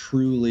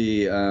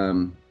truly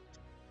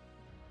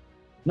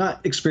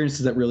not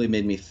experiences that really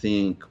made me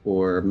think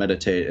or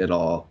meditate at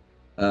all.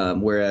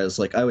 Whereas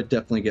like I would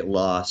definitely get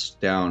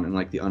lost down in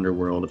like the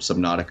underworld of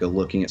Subnautica,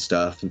 looking at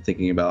stuff and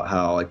thinking about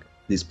how like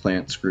these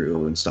plants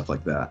grew and stuff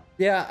like that.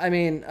 Yeah, I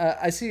mean,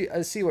 I see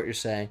what you're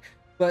saying,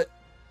 but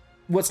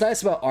what's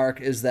nice about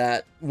Ark is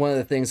that one of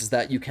the things is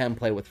that you can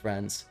play with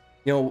friends.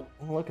 You know,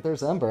 oh, look,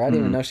 there's Ember. I didn't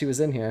even know she was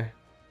in here.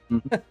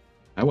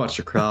 I watched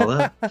her crawl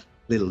up,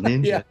 little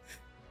ninja. Yeah.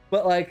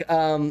 But like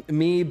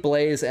me,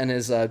 Blaze, and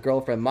his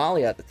girlfriend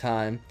Molly at the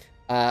time,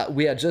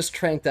 we had just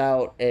tranked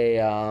out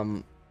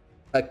a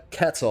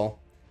Quetzal,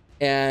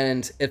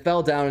 and it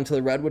fell down into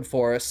the redwood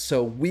forest.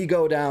 So we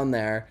go down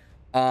there.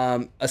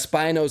 A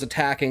Spino's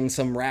attacking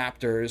some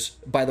raptors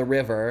by the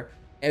river,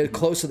 and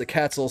close to the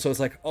Quetzal. So it's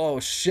like, oh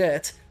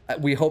shit.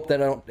 We hope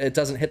that it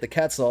doesn't hit the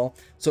Quetzal.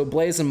 So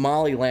Blaze and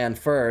Molly land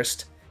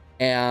first,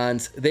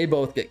 and they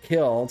both get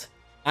killed.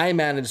 I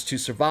manage to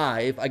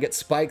survive. I get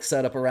spikes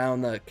set up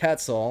around the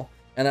Quetzal,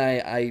 and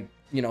I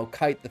you know,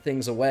 kite the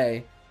things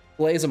away.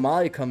 Blaze and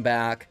Molly come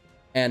back,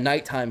 and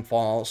nighttime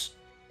falls,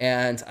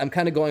 and I'm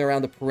kind of going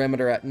around the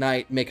perimeter at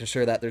night, making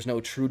sure that there's no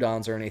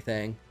Troodons or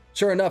anything.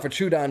 Sure enough, a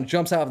Troodon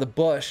jumps out of the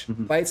bush,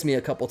 bites me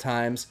a couple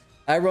times.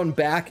 I run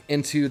back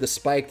into the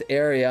spiked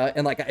area,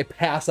 and like I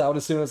pass out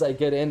as soon as I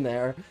get in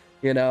there,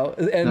 you know.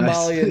 And Nice.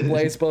 Molly and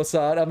Blaze both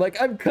saw it. I'm like,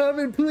 I'm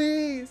coming,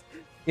 please.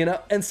 You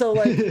know, and so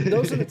like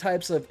those are the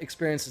types of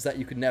experiences that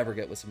you could never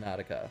get with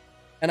Subnautica,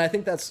 and I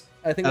think that's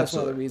one of the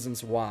Absolutely.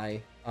 reasons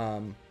why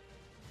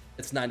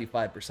it's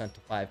 95% to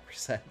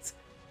 5%.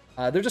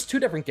 They're just two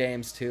different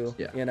games too.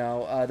 Yeah. You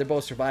know, they're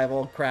both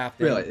survival, crafting.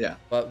 Really, yeah.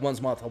 But one's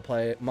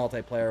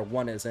multiplayer,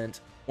 one isn't.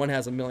 One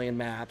has a million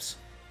maps,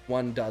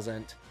 one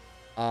doesn't.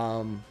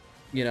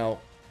 You know,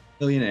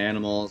 Million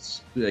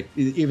animals. Like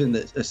even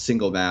a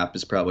single map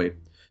is probably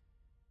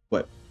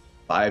what,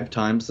 5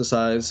 times the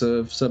size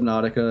of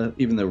Subnautica,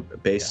 even the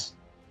base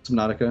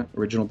Subnautica,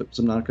 original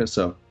Subnautica.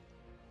 So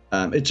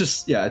it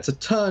just, yeah, it's a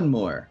ton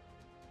more.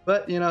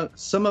 But you know,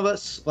 some of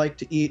us like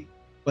to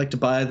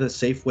buy the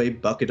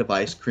Safeway bucket of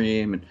ice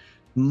cream and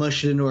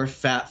mush it into our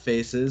fat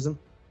faces, and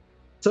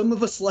some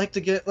of us like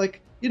to get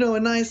like, you know, a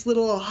nice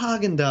little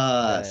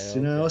Haagen-Dazs, Yeah,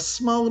 you know, a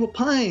small little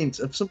pint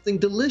of something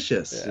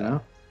delicious, you Yeah.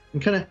 know,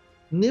 and kind of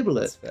nibble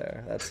that's it.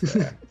 fair. That's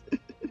fair.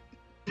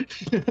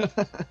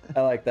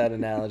 I like that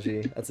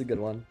analogy. That's a good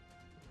one.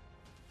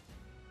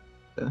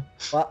 Yeah.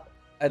 Well,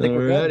 I think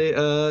we're good.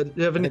 Alrighty,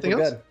 do you have I think anything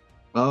we're else? good.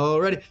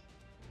 Alrighty.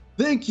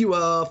 Thank you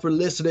all for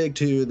listening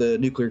to the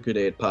Nuclear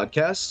Grenade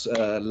podcast.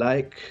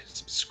 Like,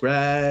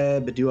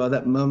 subscribe, do all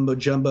that mumbo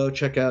jumbo.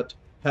 Check out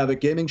Havoc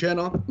Gaming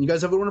channel. You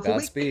guys have a wonderful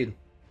week. Godspeed.